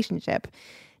serious relationship.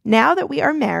 Now that we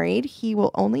are married, he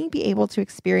will only be able to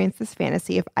experience this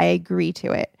fantasy if I agree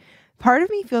to it. Part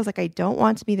of me feels like I don't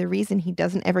want to be the reason he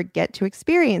doesn't ever get to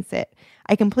experience it.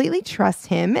 I completely trust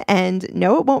him and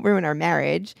know it won't ruin our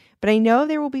marriage, but I know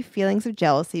there will be feelings of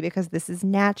jealousy because this is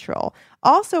natural.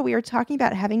 Also, we are talking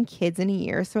about having kids in a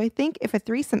year, so I think if a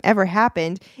threesome ever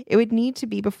happened, it would need to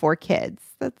be before kids.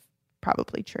 That's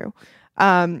probably true.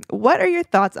 What are your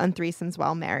thoughts on threesomes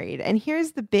while married? And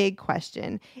here's the big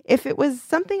question. If it was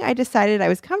something I decided I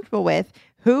was comfortable with,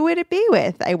 who would it be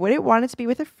with? I wouldn't want it to be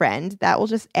with a friend. That will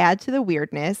just add to the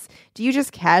weirdness. Do you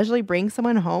just casually bring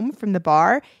someone home from the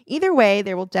bar? Either way,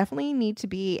 there will definitely need to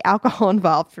be alcohol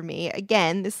involved for me.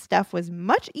 Again, this stuff was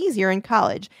much easier in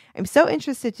college. I'm so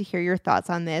interested to hear your thoughts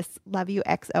on this. Love you,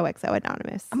 XOXO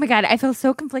Anonymous. Oh my God, I feel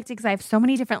so conflicted because I have so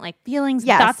many different like feelings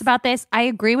and thoughts about this. I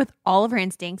agree with all of her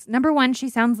instincts. Number one, she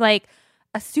sounds like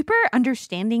a super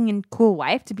understanding and cool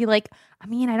wife to be like, I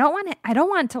mean, I don't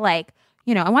want to like,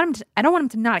 I don't want him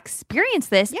to not experience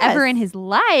this ever in his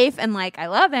life. And like, I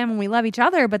love him and we love each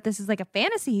other, but this is like a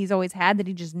fantasy he's always had that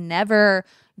he just never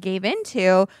gave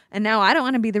into. And now I don't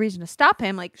want to be the reason to stop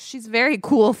him. Like, she's very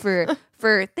cool for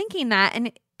thinking that.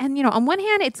 And on one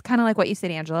hand, it's kind of like what you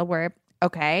said, Angela, where,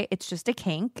 okay, it's just a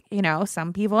kink.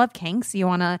 Some people have kinks. You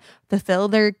want to fulfill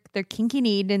their kinky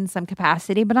need in some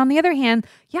capacity. But on the other hand,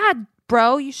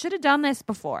 bro, you should have done this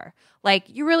before. Like,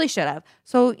 you really should have.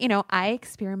 So, I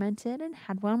experimented and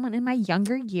had one in my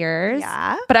younger years.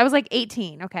 Yeah. But I was like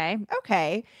 18, okay?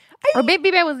 Okay. Or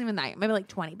maybe I wasn't even that young. Maybe like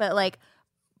 20. But like,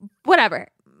 whatever.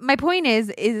 My point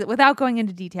is without going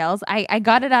into details, I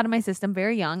got it out of my system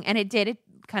very young. And it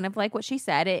kind of like what she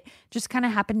said. It just kind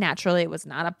of happened naturally. It was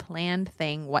not a planned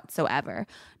thing whatsoever.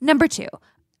 Number 2,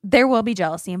 there will be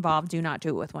jealousy involved. Do not do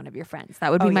it with one of your friends.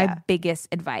 That would be my biggest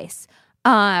advice.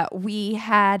 We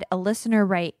had a listener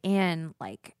write in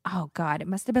like, oh God, it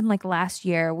must have been like last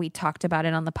year. We talked about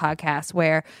it on the podcast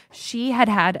where she had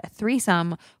a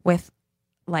threesome with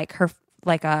like her,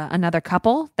 like another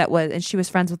couple and she was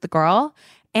friends with the girl.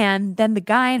 And then the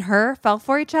guy and her fell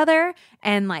for each other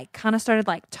and like kind of started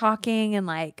like talking and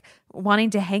like wanting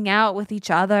to hang out with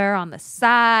each other on the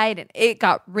side. And it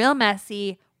got real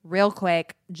messy real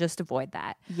quick. Just avoid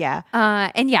that. Yeah.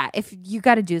 And yeah, if you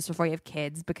got to do this before you have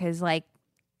kids, because like,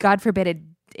 God forbid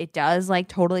it does like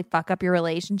totally fuck up your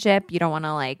relationship. You don't want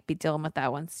to like be dealing with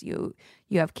that once you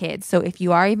have kids. So if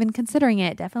you are even considering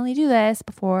it, definitely do this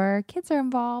before kids are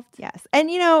involved. Yes.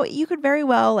 And you could very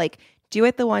well like do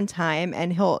it the one time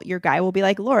and your guy will be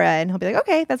like Laura and he'll be like,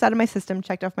 okay, that's out of my system.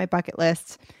 Checked off my bucket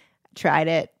list. Tried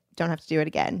it. Don't have to do it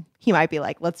again. He might be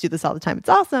like, let's do this all the time. It's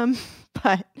awesome.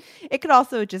 But it could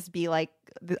also just be like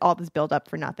all this build up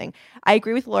for nothing. I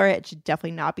agree with Laura. It should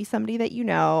definitely not be somebody that you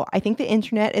know. I think the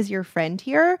internet is your friend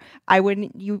here.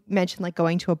 You mentioned like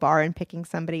going to a bar and picking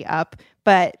somebody up,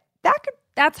 but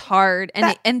that's hard.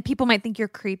 And people might think you're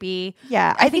creepy.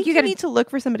 Yeah. I think you need to look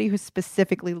for somebody who's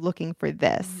specifically looking for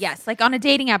this. Yes. Like on a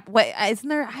dating app. What isn't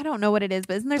there? I don't know what it is,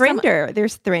 but isn't there Thrinder?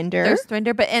 There's Thrinder. There's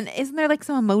Thrinder. But isn't there like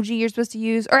some emoji you're supposed to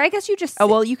use? Or I guess you just. Oh,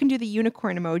 well, you can do the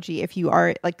unicorn emoji if you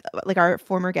are like our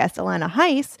former guest, Alana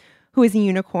Heiss, who is a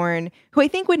unicorn, who I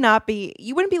think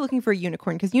you wouldn't be looking for a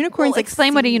unicorn because unicorns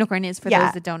explain what a unicorn is for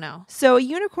those that don't know. So a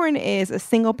unicorn is a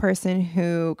single person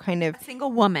who kind of... A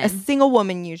single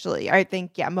woman usually, I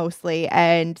think, mostly.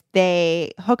 And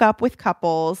they hook up with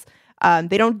couples.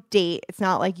 They don't date. It's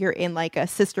not like you're in like a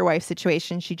sister-wife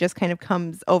situation. She just kind of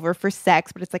comes over for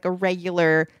sex, but it's like a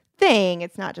regular thing.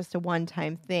 It's not just a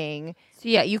one-time thing. So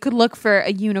yeah, you could look for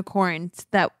a unicorn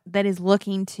that is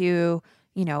looking to,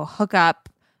 hook up.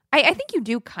 I think you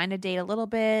do kind of date a little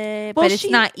bit, but it's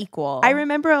not equal. I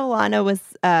remember Alana was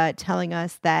telling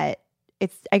us that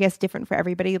it's, I guess, different for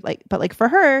everybody. But for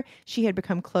her, she had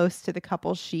become close to the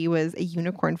couple she was a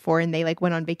unicorn for, and they like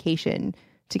went on vacation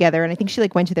together. And I think she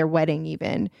like went to their wedding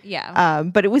even. Yeah.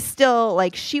 But it was still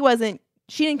like she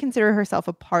didn't consider herself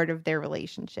a part of their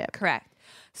relationship. Correct.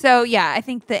 So yeah, I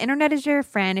think the internet is your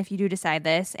friend if you do decide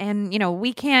this, and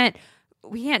we can't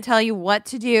tell you what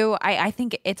to do. I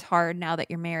think it's hard now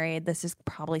that you're married. This is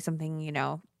probably something,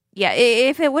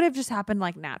 if it would have just happened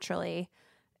like naturally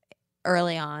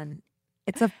early on,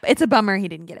 it's a bummer he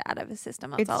didn't get it out of his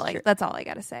system. That's all I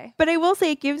got to say. But I will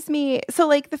say it gives me, so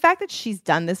like the fact that she's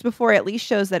done this before at least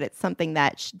shows that it's something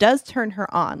that does turn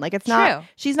her on. Like it's not,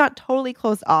 she's not totally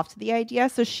closed off to the idea.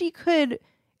 So she could,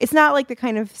 it's not like the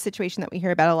kind of situation that we hear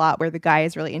about a lot where the guy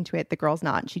is really into it, the girl's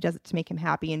not, and she does it to make him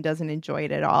happy and doesn't enjoy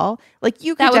it at all. Like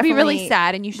that would be really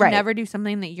sad, and you should never do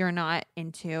something that you're not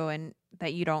into and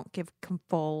that you don't give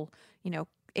full,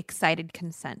 excited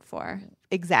consent for.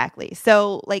 Exactly.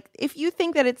 So like if you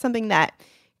think that it's something that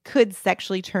could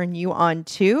sexually turn you on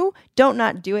too, don't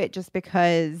not do it just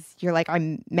because you're like,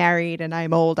 I'm married and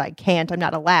I'm old, I'm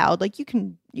not allowed. Like you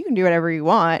can do whatever you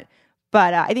want.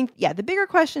 But I think, the bigger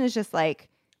question is just like,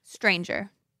 stranger,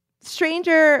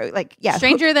 like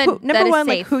stranger that number one,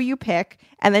 safe. Like who you pick,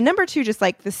 and then number 2, just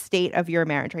like the state of your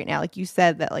marriage right now. Like you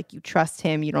said that like you trust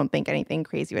him, you don't think anything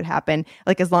crazy would happen.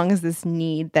 Like as long as this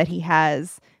need that he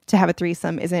has to have a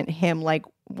threesome isn't him like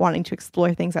wanting to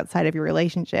explore things outside of your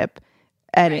relationship,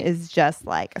 and it is just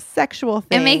like a sexual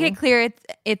thing. And make it clear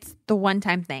it's the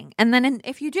one-time thing. And then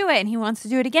if you do it and he wants to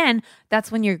do it again,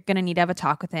 that's when you're gonna need to have a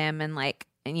talk with him and like.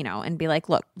 And be like,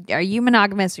 look, are you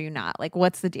monogamous or are you not? Like,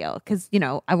 what's the deal? Because,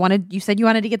 you said you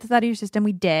wanted to get this out of your system.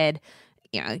 We did.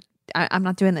 I'm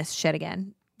not doing this shit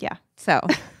again. Yeah. So,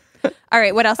 all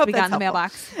right. What else have we got in the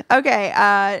mailbox? Okay.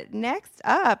 Next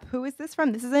up, who is this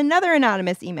from? This is another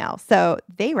anonymous email. So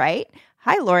they write,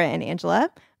 "Hi, Laura and Angela.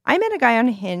 I met a guy on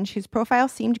Hinge whose profile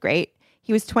seemed great.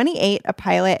 He was 28, a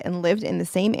pilot, and lived in the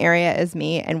same area as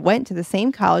me and went to the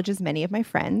same college as many of my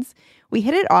friends. We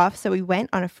hit it off, so we went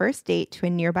on a first date to a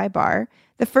nearby bar.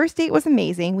 The first date was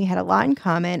amazing. We had a lot in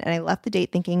common, and I left the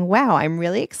date thinking, wow, I'm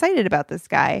really excited about this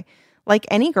guy. Like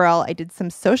any girl, I did some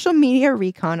social media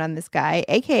recon on this guy,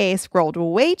 aka scrolled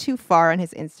way too far on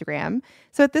his Instagram.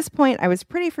 So at this point, I was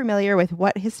pretty familiar with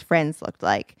what his friends looked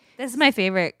like." This is my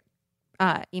favorite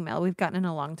email we've gotten in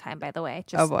a long time, by the way.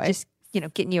 Oh, boy. Just,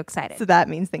 getting you excited. So that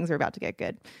means things are about to get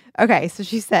good. Okay, so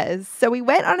she says, so we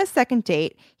went on a second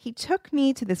date. He took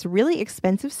me to this really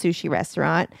expensive sushi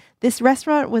restaurant. This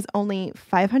restaurant was only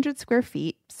 500 square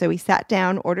feet. So we sat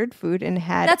down, ordered food, and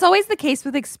had... That's always the case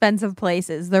with expensive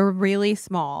places. They're really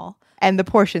small. And the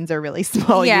portions are really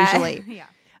small usually.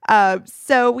 Yeah.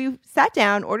 So we sat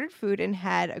down, ordered food, and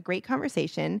had a great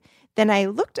conversation. Then I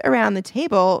looked around the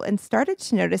table and started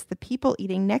to notice the people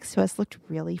eating next to us looked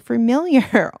really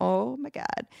familiar. Oh my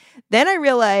God. Then I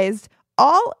realized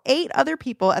all 8 other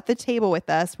people at the table with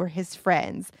us were his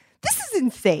friends. This is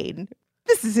insane.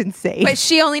 But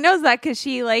she only knows that because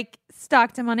she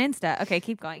stalked him on Insta. Okay,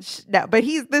 keep going. No, but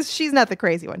she's not the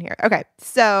crazy one here. Okay,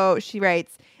 so she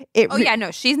writes.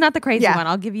 She's not the crazy one.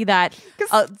 I'll give you that.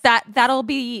 That'll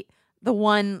be the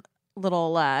one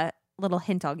little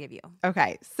hint I'll give you.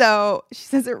 Okay, so she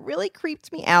says it really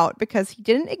creeped me out because he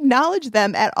didn't acknowledge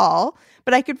them at all,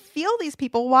 but I could feel these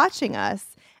people watching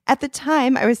us. At the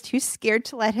time, I was too scared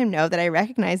to let him know that I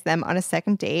recognized them on a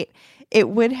second date. It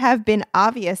would have been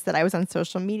obvious that I was on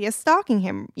social media stalking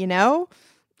him, I'm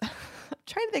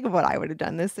trying to think of what I would have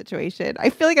done in this situation. I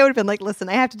feel like I would have been like, listen,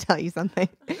 I have to tell you something.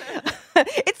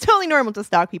 It's totally normal to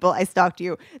stalk people. I stalked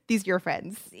you. These are your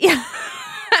friends. Yeah.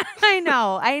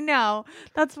 I know.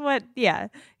 That's what, yeah.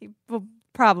 Well,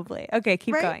 probably. Okay,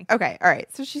 keep going. Okay, all right.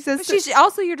 So she says...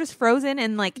 you're just frozen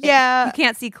and you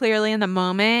can't see clearly in the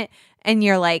moment. And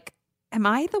you're like, am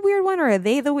I the weird one or are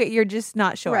they the weird? You're just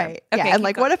not sure. Right. Okay, yeah. And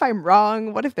what if I'm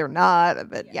wrong? What if they're not?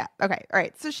 But yeah. Okay. All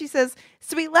right. So she says,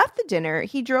 so we left the dinner.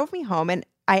 He drove me home and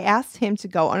I asked him to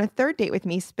go on a third date with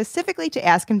me, specifically to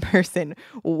ask in person,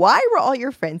 why were all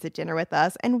your friends at dinner with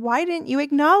us? And why didn't you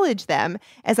acknowledge them?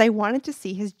 As I wanted to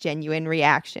see his genuine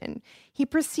reaction. He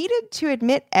proceeded to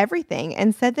admit everything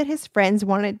and said that his friends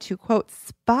wanted to, quote,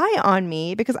 spy on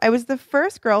me because I was the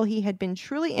first girl he had been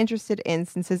truly interested in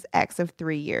since his ex of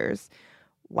 3 years.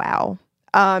 Wow.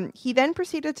 He then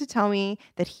proceeded to tell me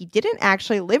that he didn't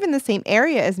actually live in the same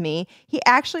area as me. He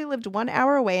actually lived 1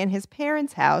 hour away in his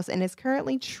parents' house and is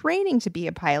currently training to be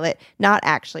a pilot, not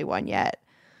actually one yet.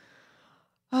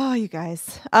 Oh, you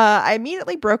guys. I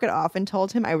immediately broke it off and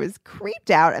told him I was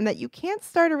creeped out and that you can't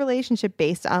start a relationship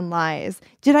based on lies.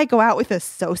 Did I go out with a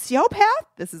sociopath?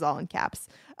 This is all in caps.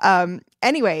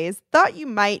 Anyways, thought you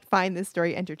might find this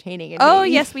story entertaining. And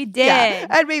yes, we did. Yeah,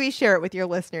 and maybe share it with your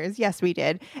listeners. Yes, we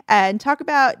did. And talk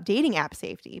about dating app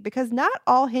safety because not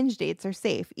all Hinge dates are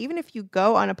safe. Even if you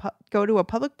go to a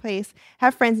public place,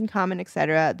 have friends in common,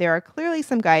 etc., there are clearly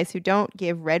some guys who don't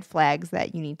give red flags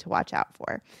that you need to watch out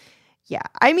for. Yeah.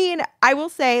 I mean, I will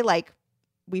say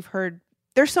we've heard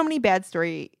there's so many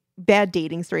bad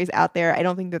dating stories out there. I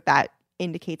don't think that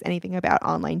indicates anything about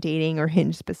online dating or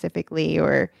Hinge specifically,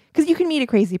 or because you can meet a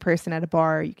crazy person at a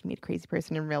bar, you can meet a crazy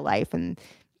person in real life and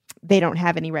they don't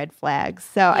have any red flags.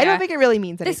 So yeah. I don't think it really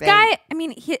means anything. This guy, I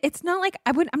mean, it's not like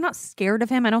I'm not scared of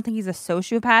him. I don't think he's a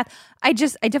sociopath. I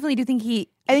definitely do think he's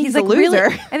a loser.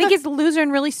 I think he's a loser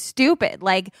and really stupid.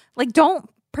 Like don't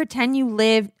pretend you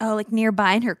live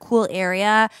nearby in her cool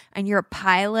area and you're a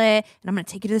pilot and I'm going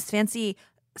to take you to this fancy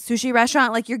sushi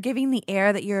restaurant. Like you're giving the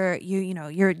air that you're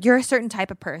a certain type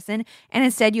of person, and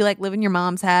instead you live in your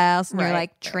mom's house and you're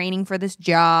training for this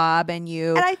job and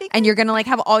you're gonna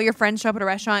have all your friends show up at a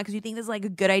restaurant because you think this is a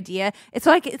good idea. It's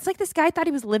like this guy thought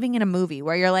he was living in a movie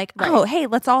where you're oh hey,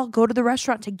 let's all go to the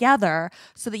restaurant together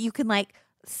so that you can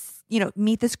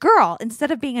meet this girl,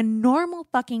 instead of being a normal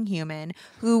fucking human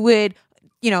who would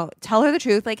tell her the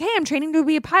truth, hey, I'm training to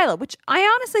be a pilot, which I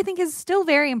honestly think is still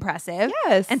very impressive.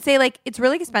 Yes. And say, it's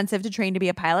really expensive to train to be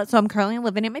a pilot, so I'm currently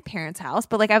living at my parents' house,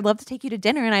 but, I'd love to take you to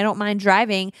dinner, and I don't mind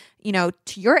driving, to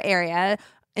your area,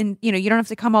 and, you don't have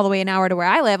to come all the way an hour to where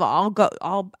I live.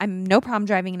 I'm no problem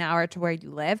driving an hour to where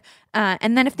you live.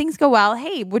 And then if things go well,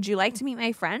 hey, would you like to meet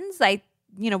my friends? I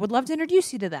would love to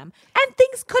introduce you to them. And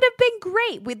things could have been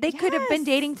great. They could have been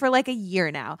dating for, a year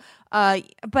now.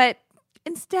 But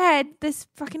instead, this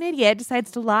fucking idiot decides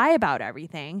to lie about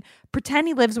everything, pretend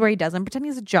he lives where he doesn't, pretend he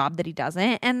has a job that he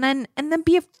doesn't, and then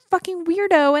be a fucking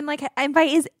weirdo and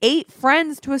invite his 8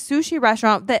 friends to a sushi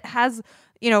restaurant that has,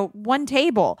 one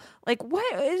table. What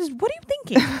are you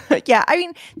thinking? Yeah, I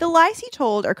mean, the lies he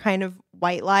told are kind of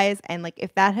white lies, and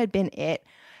if that had been it,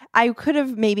 I could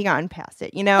have maybe gotten past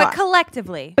it, But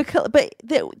collectively. But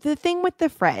the thing with the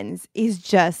friends is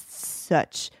just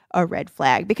such a red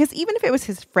flag, because even if it was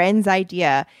his friend's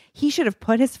idea, he should have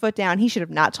put his foot down. He should have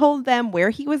not told them where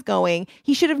he was going.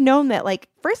 He should have known that,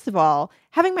 first of all,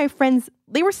 having my friends,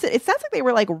 it sounds like they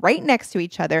were right next to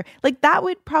each other. That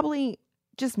would probably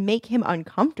just make him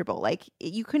uncomfortable. Like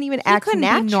you couldn't even act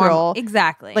natural.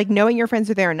 Exactly. Like knowing your friends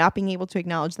are there and not being able to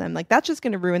acknowledge them. Like that's just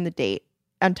going to ruin the date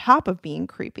on top of being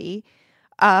creepy.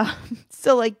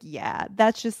 So like, yeah,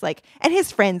 that's just like, and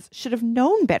his friends should have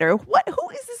known better. Who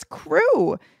is this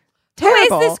crew?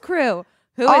 Terrible. Who is this crew?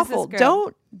 Awful.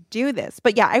 Don't do this.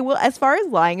 But yeah, I will. As far as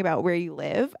lying about where you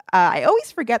live, I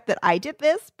always forget that I did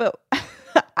this, but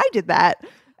I did that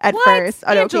at first.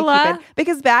 Angela? Okay,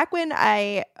 because back when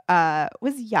I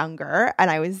was younger and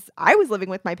I was living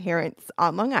with my parents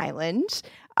on Long Island.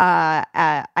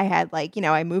 I had like, you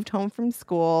know, I moved home from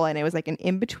school and it was like an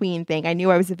in-between thing. I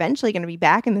knew I was eventually going to be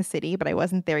back in the city, but I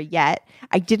wasn't there yet.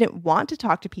 I didn't want to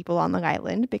talk to people on Long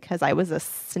Island because I was a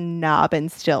snob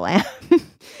and still am.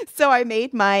 So I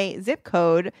made my zip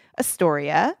code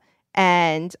Astoria,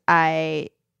 and I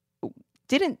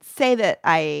didn't say that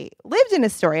I lived in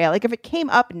Astoria. Like if it came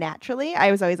up naturally,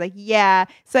 I was always like, yeah.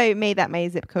 So I made that my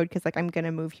zip code because like I'm going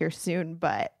to move here soon,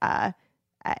 but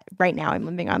right now I'm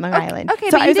living on Long Island. Okay,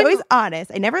 so but I was always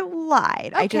honest. I never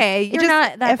lied. Okay, it just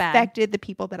not that bad. affected the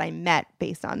people that I met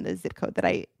based on the zip code that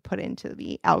I put into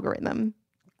the algorithm.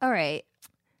 All right.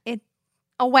 It's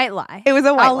a white lie. It was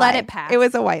a white lie. I'll let it pass. It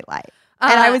was a white lie.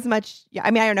 And I was much,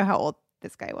 I mean, I don't know how old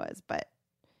this guy was, but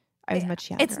I was much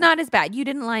younger. It's not as bad. You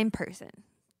didn't lie in person.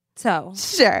 So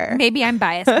sure. Maybe I'm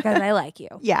biased because I like you.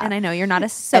 Yeah. And I know you're not a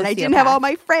sociopath. And I didn't have all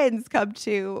my friends come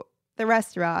to the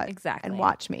restaurant exactly and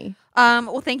watch me.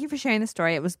 Well, thank you for sharing the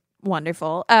story. It was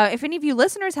wonderful. If any of you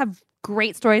listeners have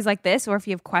great stories like this, or if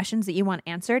you have questions that you want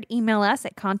answered, email us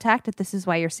at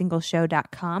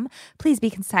contact@thisiswhyyoursingleshow.com. Please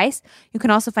be concise. You can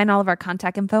also find all of our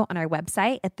contact info on our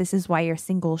website at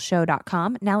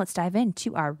thisiswhyyoursingleshow.com. Now let's dive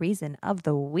into our reason of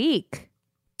the week.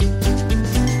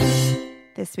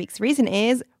 This week's reason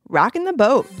is rocking the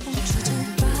boat.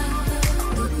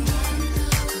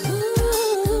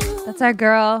 That's our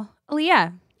girl,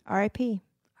 Aaliyah. R.I.P.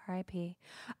 R.I.P.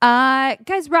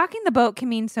 Guys, rocking the boat can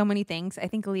mean so many things. I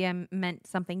think Aaliyah meant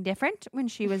something different when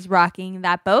she was rocking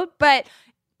that boat. But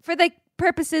for the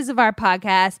purposes of our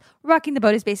podcast, rocking the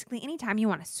boat is basically anytime you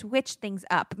want to switch things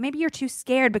up. Maybe you're too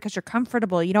scared because you're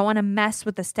comfortable. You don't want to mess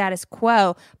with the status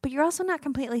quo, but you're also not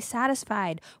completely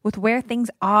satisfied with where things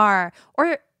are.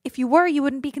 Or if you were, you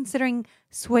wouldn't be considering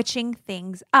switching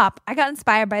things up. I got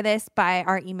inspired by this, by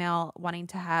our email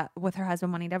with her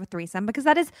husband wanting to have a threesome, because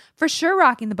that is for sure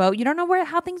rocking the boat. You don't know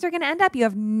how things are going to end up. You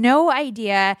have no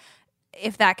idea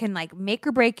if that can like make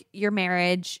or break your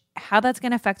marriage, how that's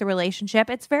going to affect the relationship.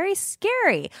 It's very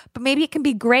scary, but maybe it can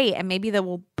be great, and maybe that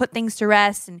will put things to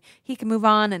rest and he can move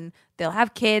on and they'll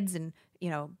have kids and, you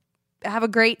know, have a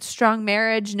great, strong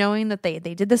marriage knowing that they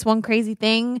did this one crazy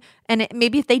thing. And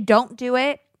maybe if they don't do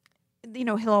it, you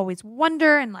know, he'll always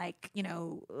wonder and like, you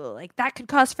know, like that could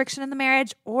cause friction in the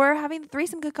marriage, or having the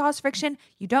threesome could cause friction.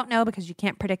 You don't know because you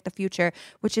can't predict the future,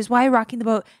 which is why rocking the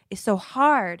boat is so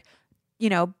hard, you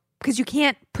know, because you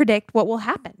can't predict what will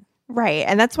happen. Right.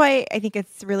 And that's why I think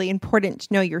it's really important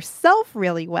to know yourself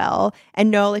really well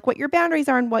and know like what your boundaries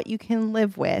are and what you can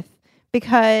live with,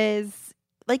 because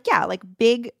like, yeah, like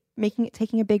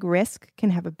taking a big risk can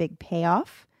have a big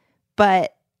payoff.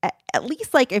 But at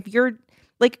least like if you're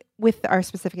like with our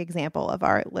specific example of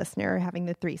our listener having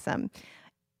the threesome,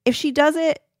 if she does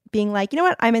it being like, you know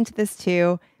what, I'm into this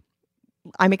too.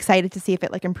 I'm excited to see if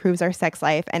it like improves our sex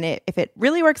life. And if it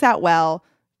really works out well,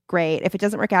 great. If it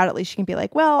doesn't work out, at least she can be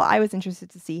like, well, I was interested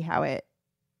to see how it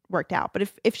worked out. But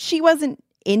if she wasn't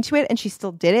into it and she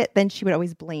still did it, then she would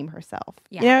always blame herself.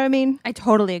 Yeah. You know what I mean? I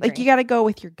totally agree. Like you got to go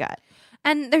with your gut.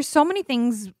 And there's so many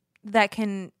things that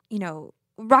can, you know,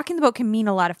 rocking the boat can mean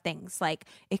a lot of things. Like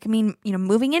it can mean, you know,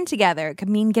 moving in together. It could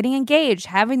mean getting engaged,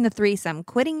 having the threesome,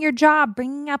 quitting your job,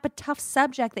 bringing up a tough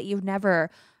subject that you've never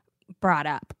brought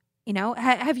up. You know,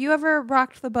 have you ever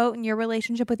rocked the boat in your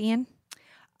relationship with Ian?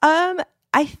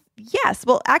 Yes.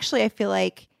 Well, actually, I feel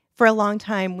like for a long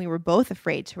time we were both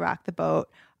afraid to rock the boat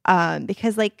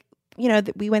because like, you know,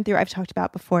 we went through, I've talked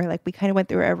about before, like we kind of went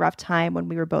through a rough time when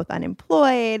we were both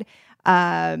unemployed.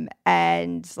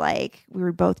 And like we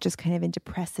were both just kind of in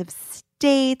depressive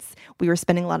states. We were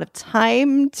spending a lot of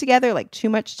time together, like too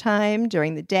much time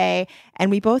during the day. And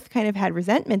we both kind of had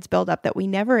resentments build up that we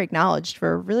never acknowledged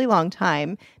for a really long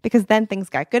time, because then things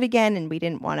got good again and we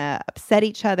didn't want to upset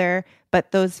each other.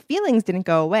 But those feelings didn't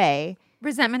go away.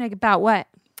 Resentment about what?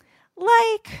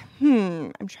 Like,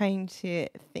 I'm trying to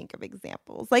think of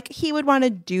examples. Like he would want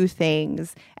to do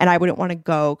things and I wouldn't want to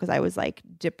go because I was like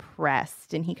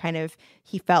depressed. And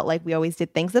he felt like we always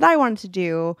did things that I wanted to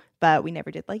do, but we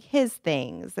never did like his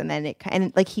things. And then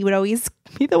like he would always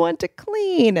be the one to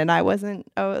clean and I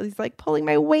wasn't always like pulling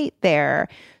my weight there.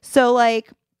 So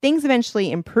like things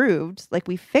eventually improved. Like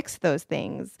we fixed those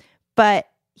things, but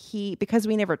because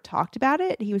we never talked about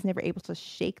it, he was never able to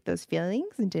shake those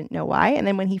feelings and didn't know why. And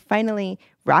then when he finally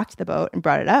rocked the boat and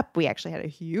brought it up, we actually had a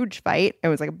huge fight. It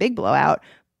was like a big blowout,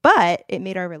 but it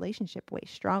made our relationship way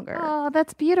stronger. Oh,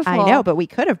 that's beautiful. I know, but we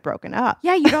could have broken up.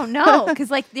 Yeah, you don't know. Because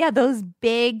those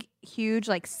big, huge,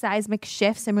 seismic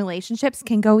shifts in relationships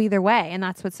can go either way. And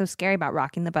that's what's so scary about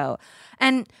rocking the boat.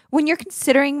 And when you're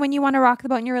considering when you want to rock the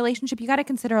boat in your relationship, you got to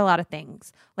consider a lot of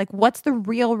things. Like, what's the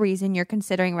real reason you're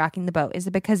considering rocking the boat? Is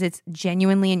it because it's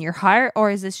genuinely in your heart? Or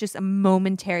is this just a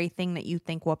momentary thing that you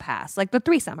think will pass? Like the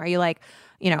threesome. Are you like,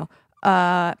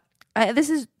 this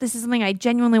is something I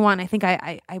genuinely want. I think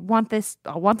I want this.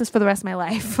 I'll want this for the rest of my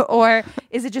life. Or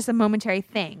is it just a momentary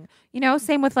thing?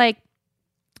 Same with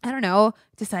I don't know,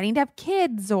 deciding to have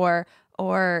kids or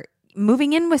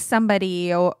moving in with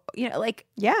somebody or,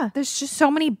 there's just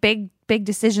so many big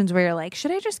decisions where you're like,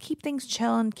 should I just keep things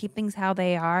chill and keep things how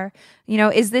they are?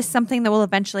 Is this something that will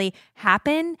eventually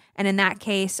happen? And in that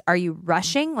case, are you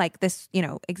rushing? Like this,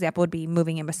 example would be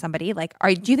moving in with somebody. Like,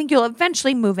 do you think you'll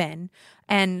eventually move in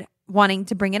and wanting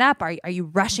to bring it up? Are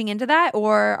you rushing into that,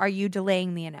 or are you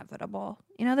delaying the inevitable?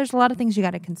 There's a lot of things you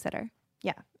got to consider.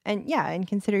 And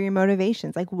consider your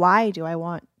motivations. Like, why do I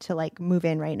want to move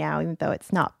in right now, even though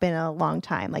it's not been a long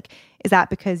time? Like, is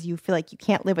that because you feel like you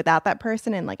can't live without that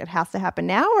person and it has to happen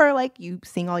now? Or you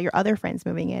seeing all your other friends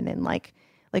moving in and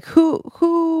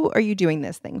who are you doing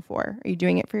this thing for? Are you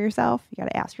doing it for yourself? You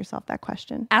got to ask yourself that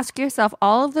question. Ask yourself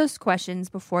all of those questions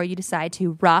before you decide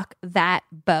to rock that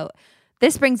boat.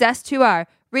 This brings us to our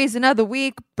Reason of the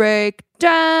Week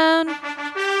breakdown.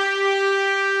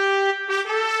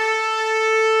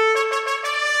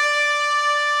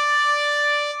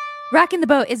 Rocking the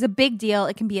boat is a big deal.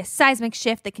 It can be a seismic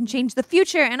shift that can change the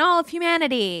future and all of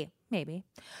humanity. Maybe.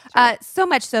 Sure. So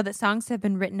much so that songs have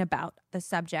been written about the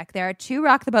subject. There are 2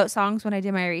 Rock the Boat songs when I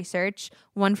did my research.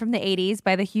 One from the 80s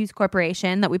by the Hughes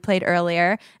Corporation that we played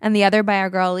earlier, and the other by our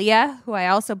girl Leah, who I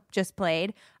also just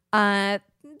played. They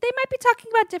might be talking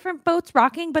about different boats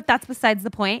rocking, but that's besides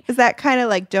the point. Is that kind of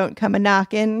like Don't Come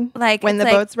A-Knockin'? When the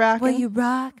boat's rocking? Will you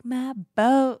rock my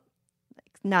boat?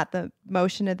 Not the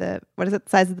motion of the, what is it,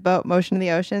 size of the boat, motion of the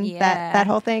ocean, that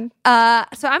whole thing. So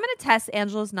I'm going to test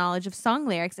Angela's knowledge of song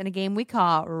lyrics in a game we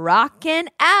call Rockin'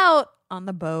 Out on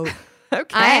the Boat.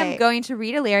 Okay. I am going to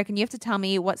read a lyric and you have to tell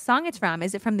me what song it's from.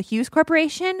 Is it from the Hughes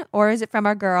Corporation or is it from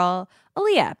our girl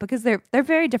Aaliyah? Because they're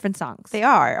very different songs. They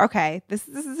are. Okay. This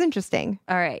is interesting.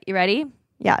 All right. You ready?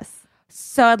 Yes.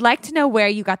 So I'd like to know where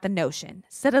you got the notion.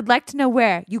 Said I'd like to know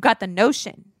where you got the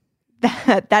notion.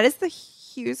 That is the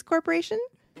Hughes Corporation,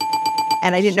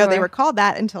 and I didn't know they were called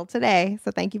that until today,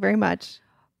 so thank you very much.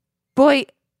 Boy,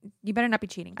 you better not be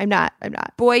cheating. I'm not.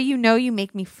 Boy, you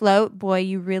make me float. Boy,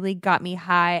 you really got me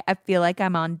high. I feel like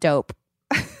I'm on dope.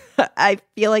 I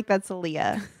feel like that's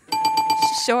Aaliyah.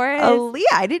 Sure is.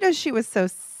 Aaliyah, I didn't know she was so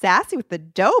sassy with the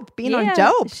dope, being on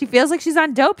dope. She feels like she's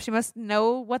on dope. She must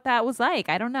know what that was like.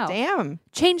 I don't know. Damn.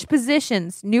 Change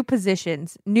positions, new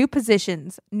positions, new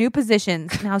positions, new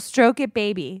positions. Now stroke it,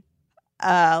 baby.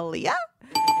 Leah?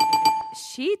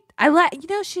 She's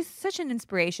such an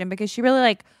inspiration because she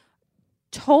really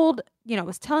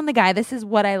was telling the guy, this is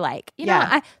what I like.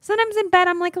 Sometimes in bed,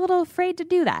 I'm a little afraid to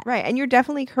do that. Right. And you're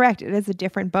definitely correct. It is a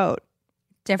different boat.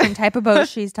 Different type of boat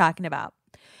she's talking about.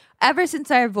 Ever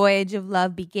since our voyage of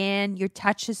love began, your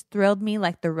touch has thrilled me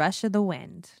like the rush of the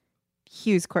wind.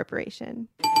 Hughes Corporation.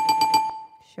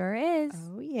 Sure is.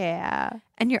 Oh, yeah.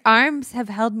 And your arms have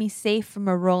held me safe from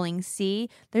a rolling sea.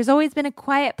 There's always been a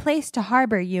quiet place to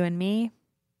harbor you and me.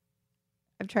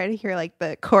 I'm trying to hear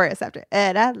the chorus after.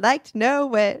 And I'd like to know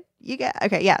what you got.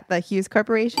 Okay, yeah. The Hughes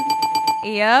Corporation.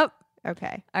 Yep.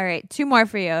 Okay. All right. 2 more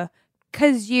for you.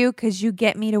 Cause you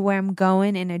get me to where I'm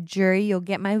going. In a jury, you'll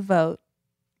get my vote.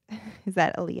 Is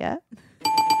that Aaliyah?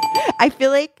 I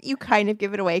feel like you kind of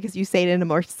give it away because you say it in a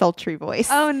more sultry voice.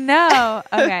 Oh, no.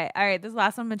 Okay. All right. This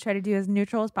last one I'm going to try to do as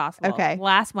neutral as possible. Okay.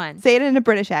 Last one. Say it in a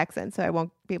British accent so I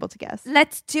won't be able to guess.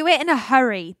 Let's do it in a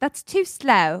hurry. That's too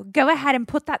slow. Go ahead and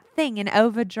put that thing in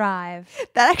overdrive.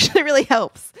 That actually really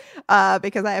helps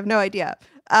because I have no idea.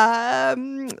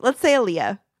 Let's say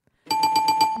Aaliyah.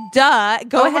 Duh.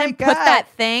 Go ahead and put that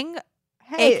thing,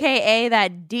 hey, a.k.a.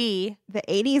 that D. The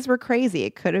 80s were crazy.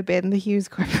 It could have been the Hughes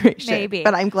Corporation. Maybe.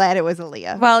 But I'm glad it was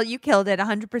Aaliyah. Well, you killed it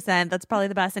 100%. That's probably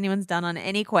the best anyone's done on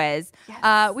any quiz.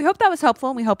 Yes. We hope that was helpful,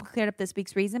 and we hope we cleared up this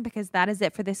week's reason, because that is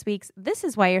it for this week's This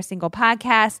Is Why You're Single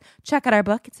podcast. Check out our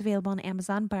book. It's available on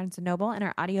Amazon, Barnes & Noble, and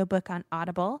our audiobook on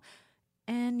Audible.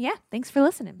 And yeah, thanks for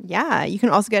listening. Yeah, you can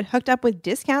also get hooked up with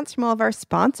discounts from all of our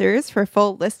sponsors. For a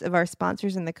full list of our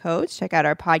sponsors and the codes, check out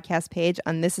our podcast page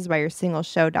on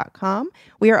thisiswhyyoursingleshow.com.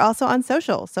 We are also on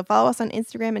social, so follow us on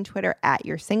Instagram and Twitter at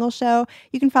Your Single Show.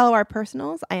 You can follow our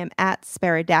personals. I am at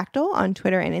Sparadactyl on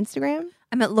Twitter and Instagram.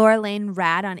 I'm at Laura Lane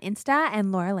Rad on Insta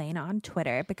and Laura Lane on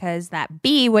Twitter because that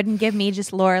B wouldn't give me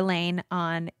just Laura Lane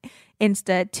on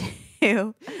Insta too.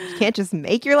 You can't just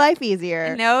make your life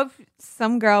easier. No,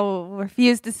 some girl will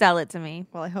refuse to sell it to me.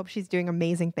 Well, I hope she's doing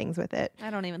amazing things with it. I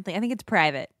think it's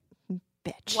private.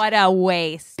 Bitch. What a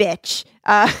waste. Bitch.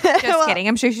 Just kidding.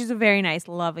 I'm sure she's a very nice,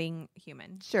 loving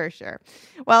human. Sure.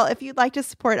 Well, if you'd like to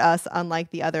support us, unlike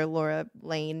the other Laura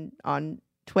Lane on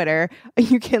Twitter,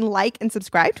 you can like and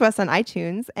subscribe to us on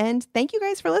iTunes. And thank you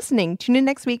guys for listening. Tune in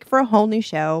next week for a whole new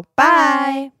show.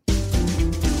 Bye.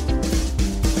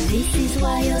 This is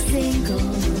why you're single.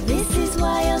 This is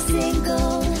why you're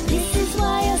single. This is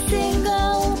why you're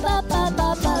single. Ba ba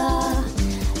ba ba.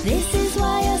 This is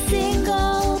why you're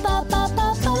single. Ba ba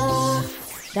ba ba.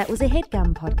 That was a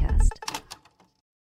HeadGum podcast.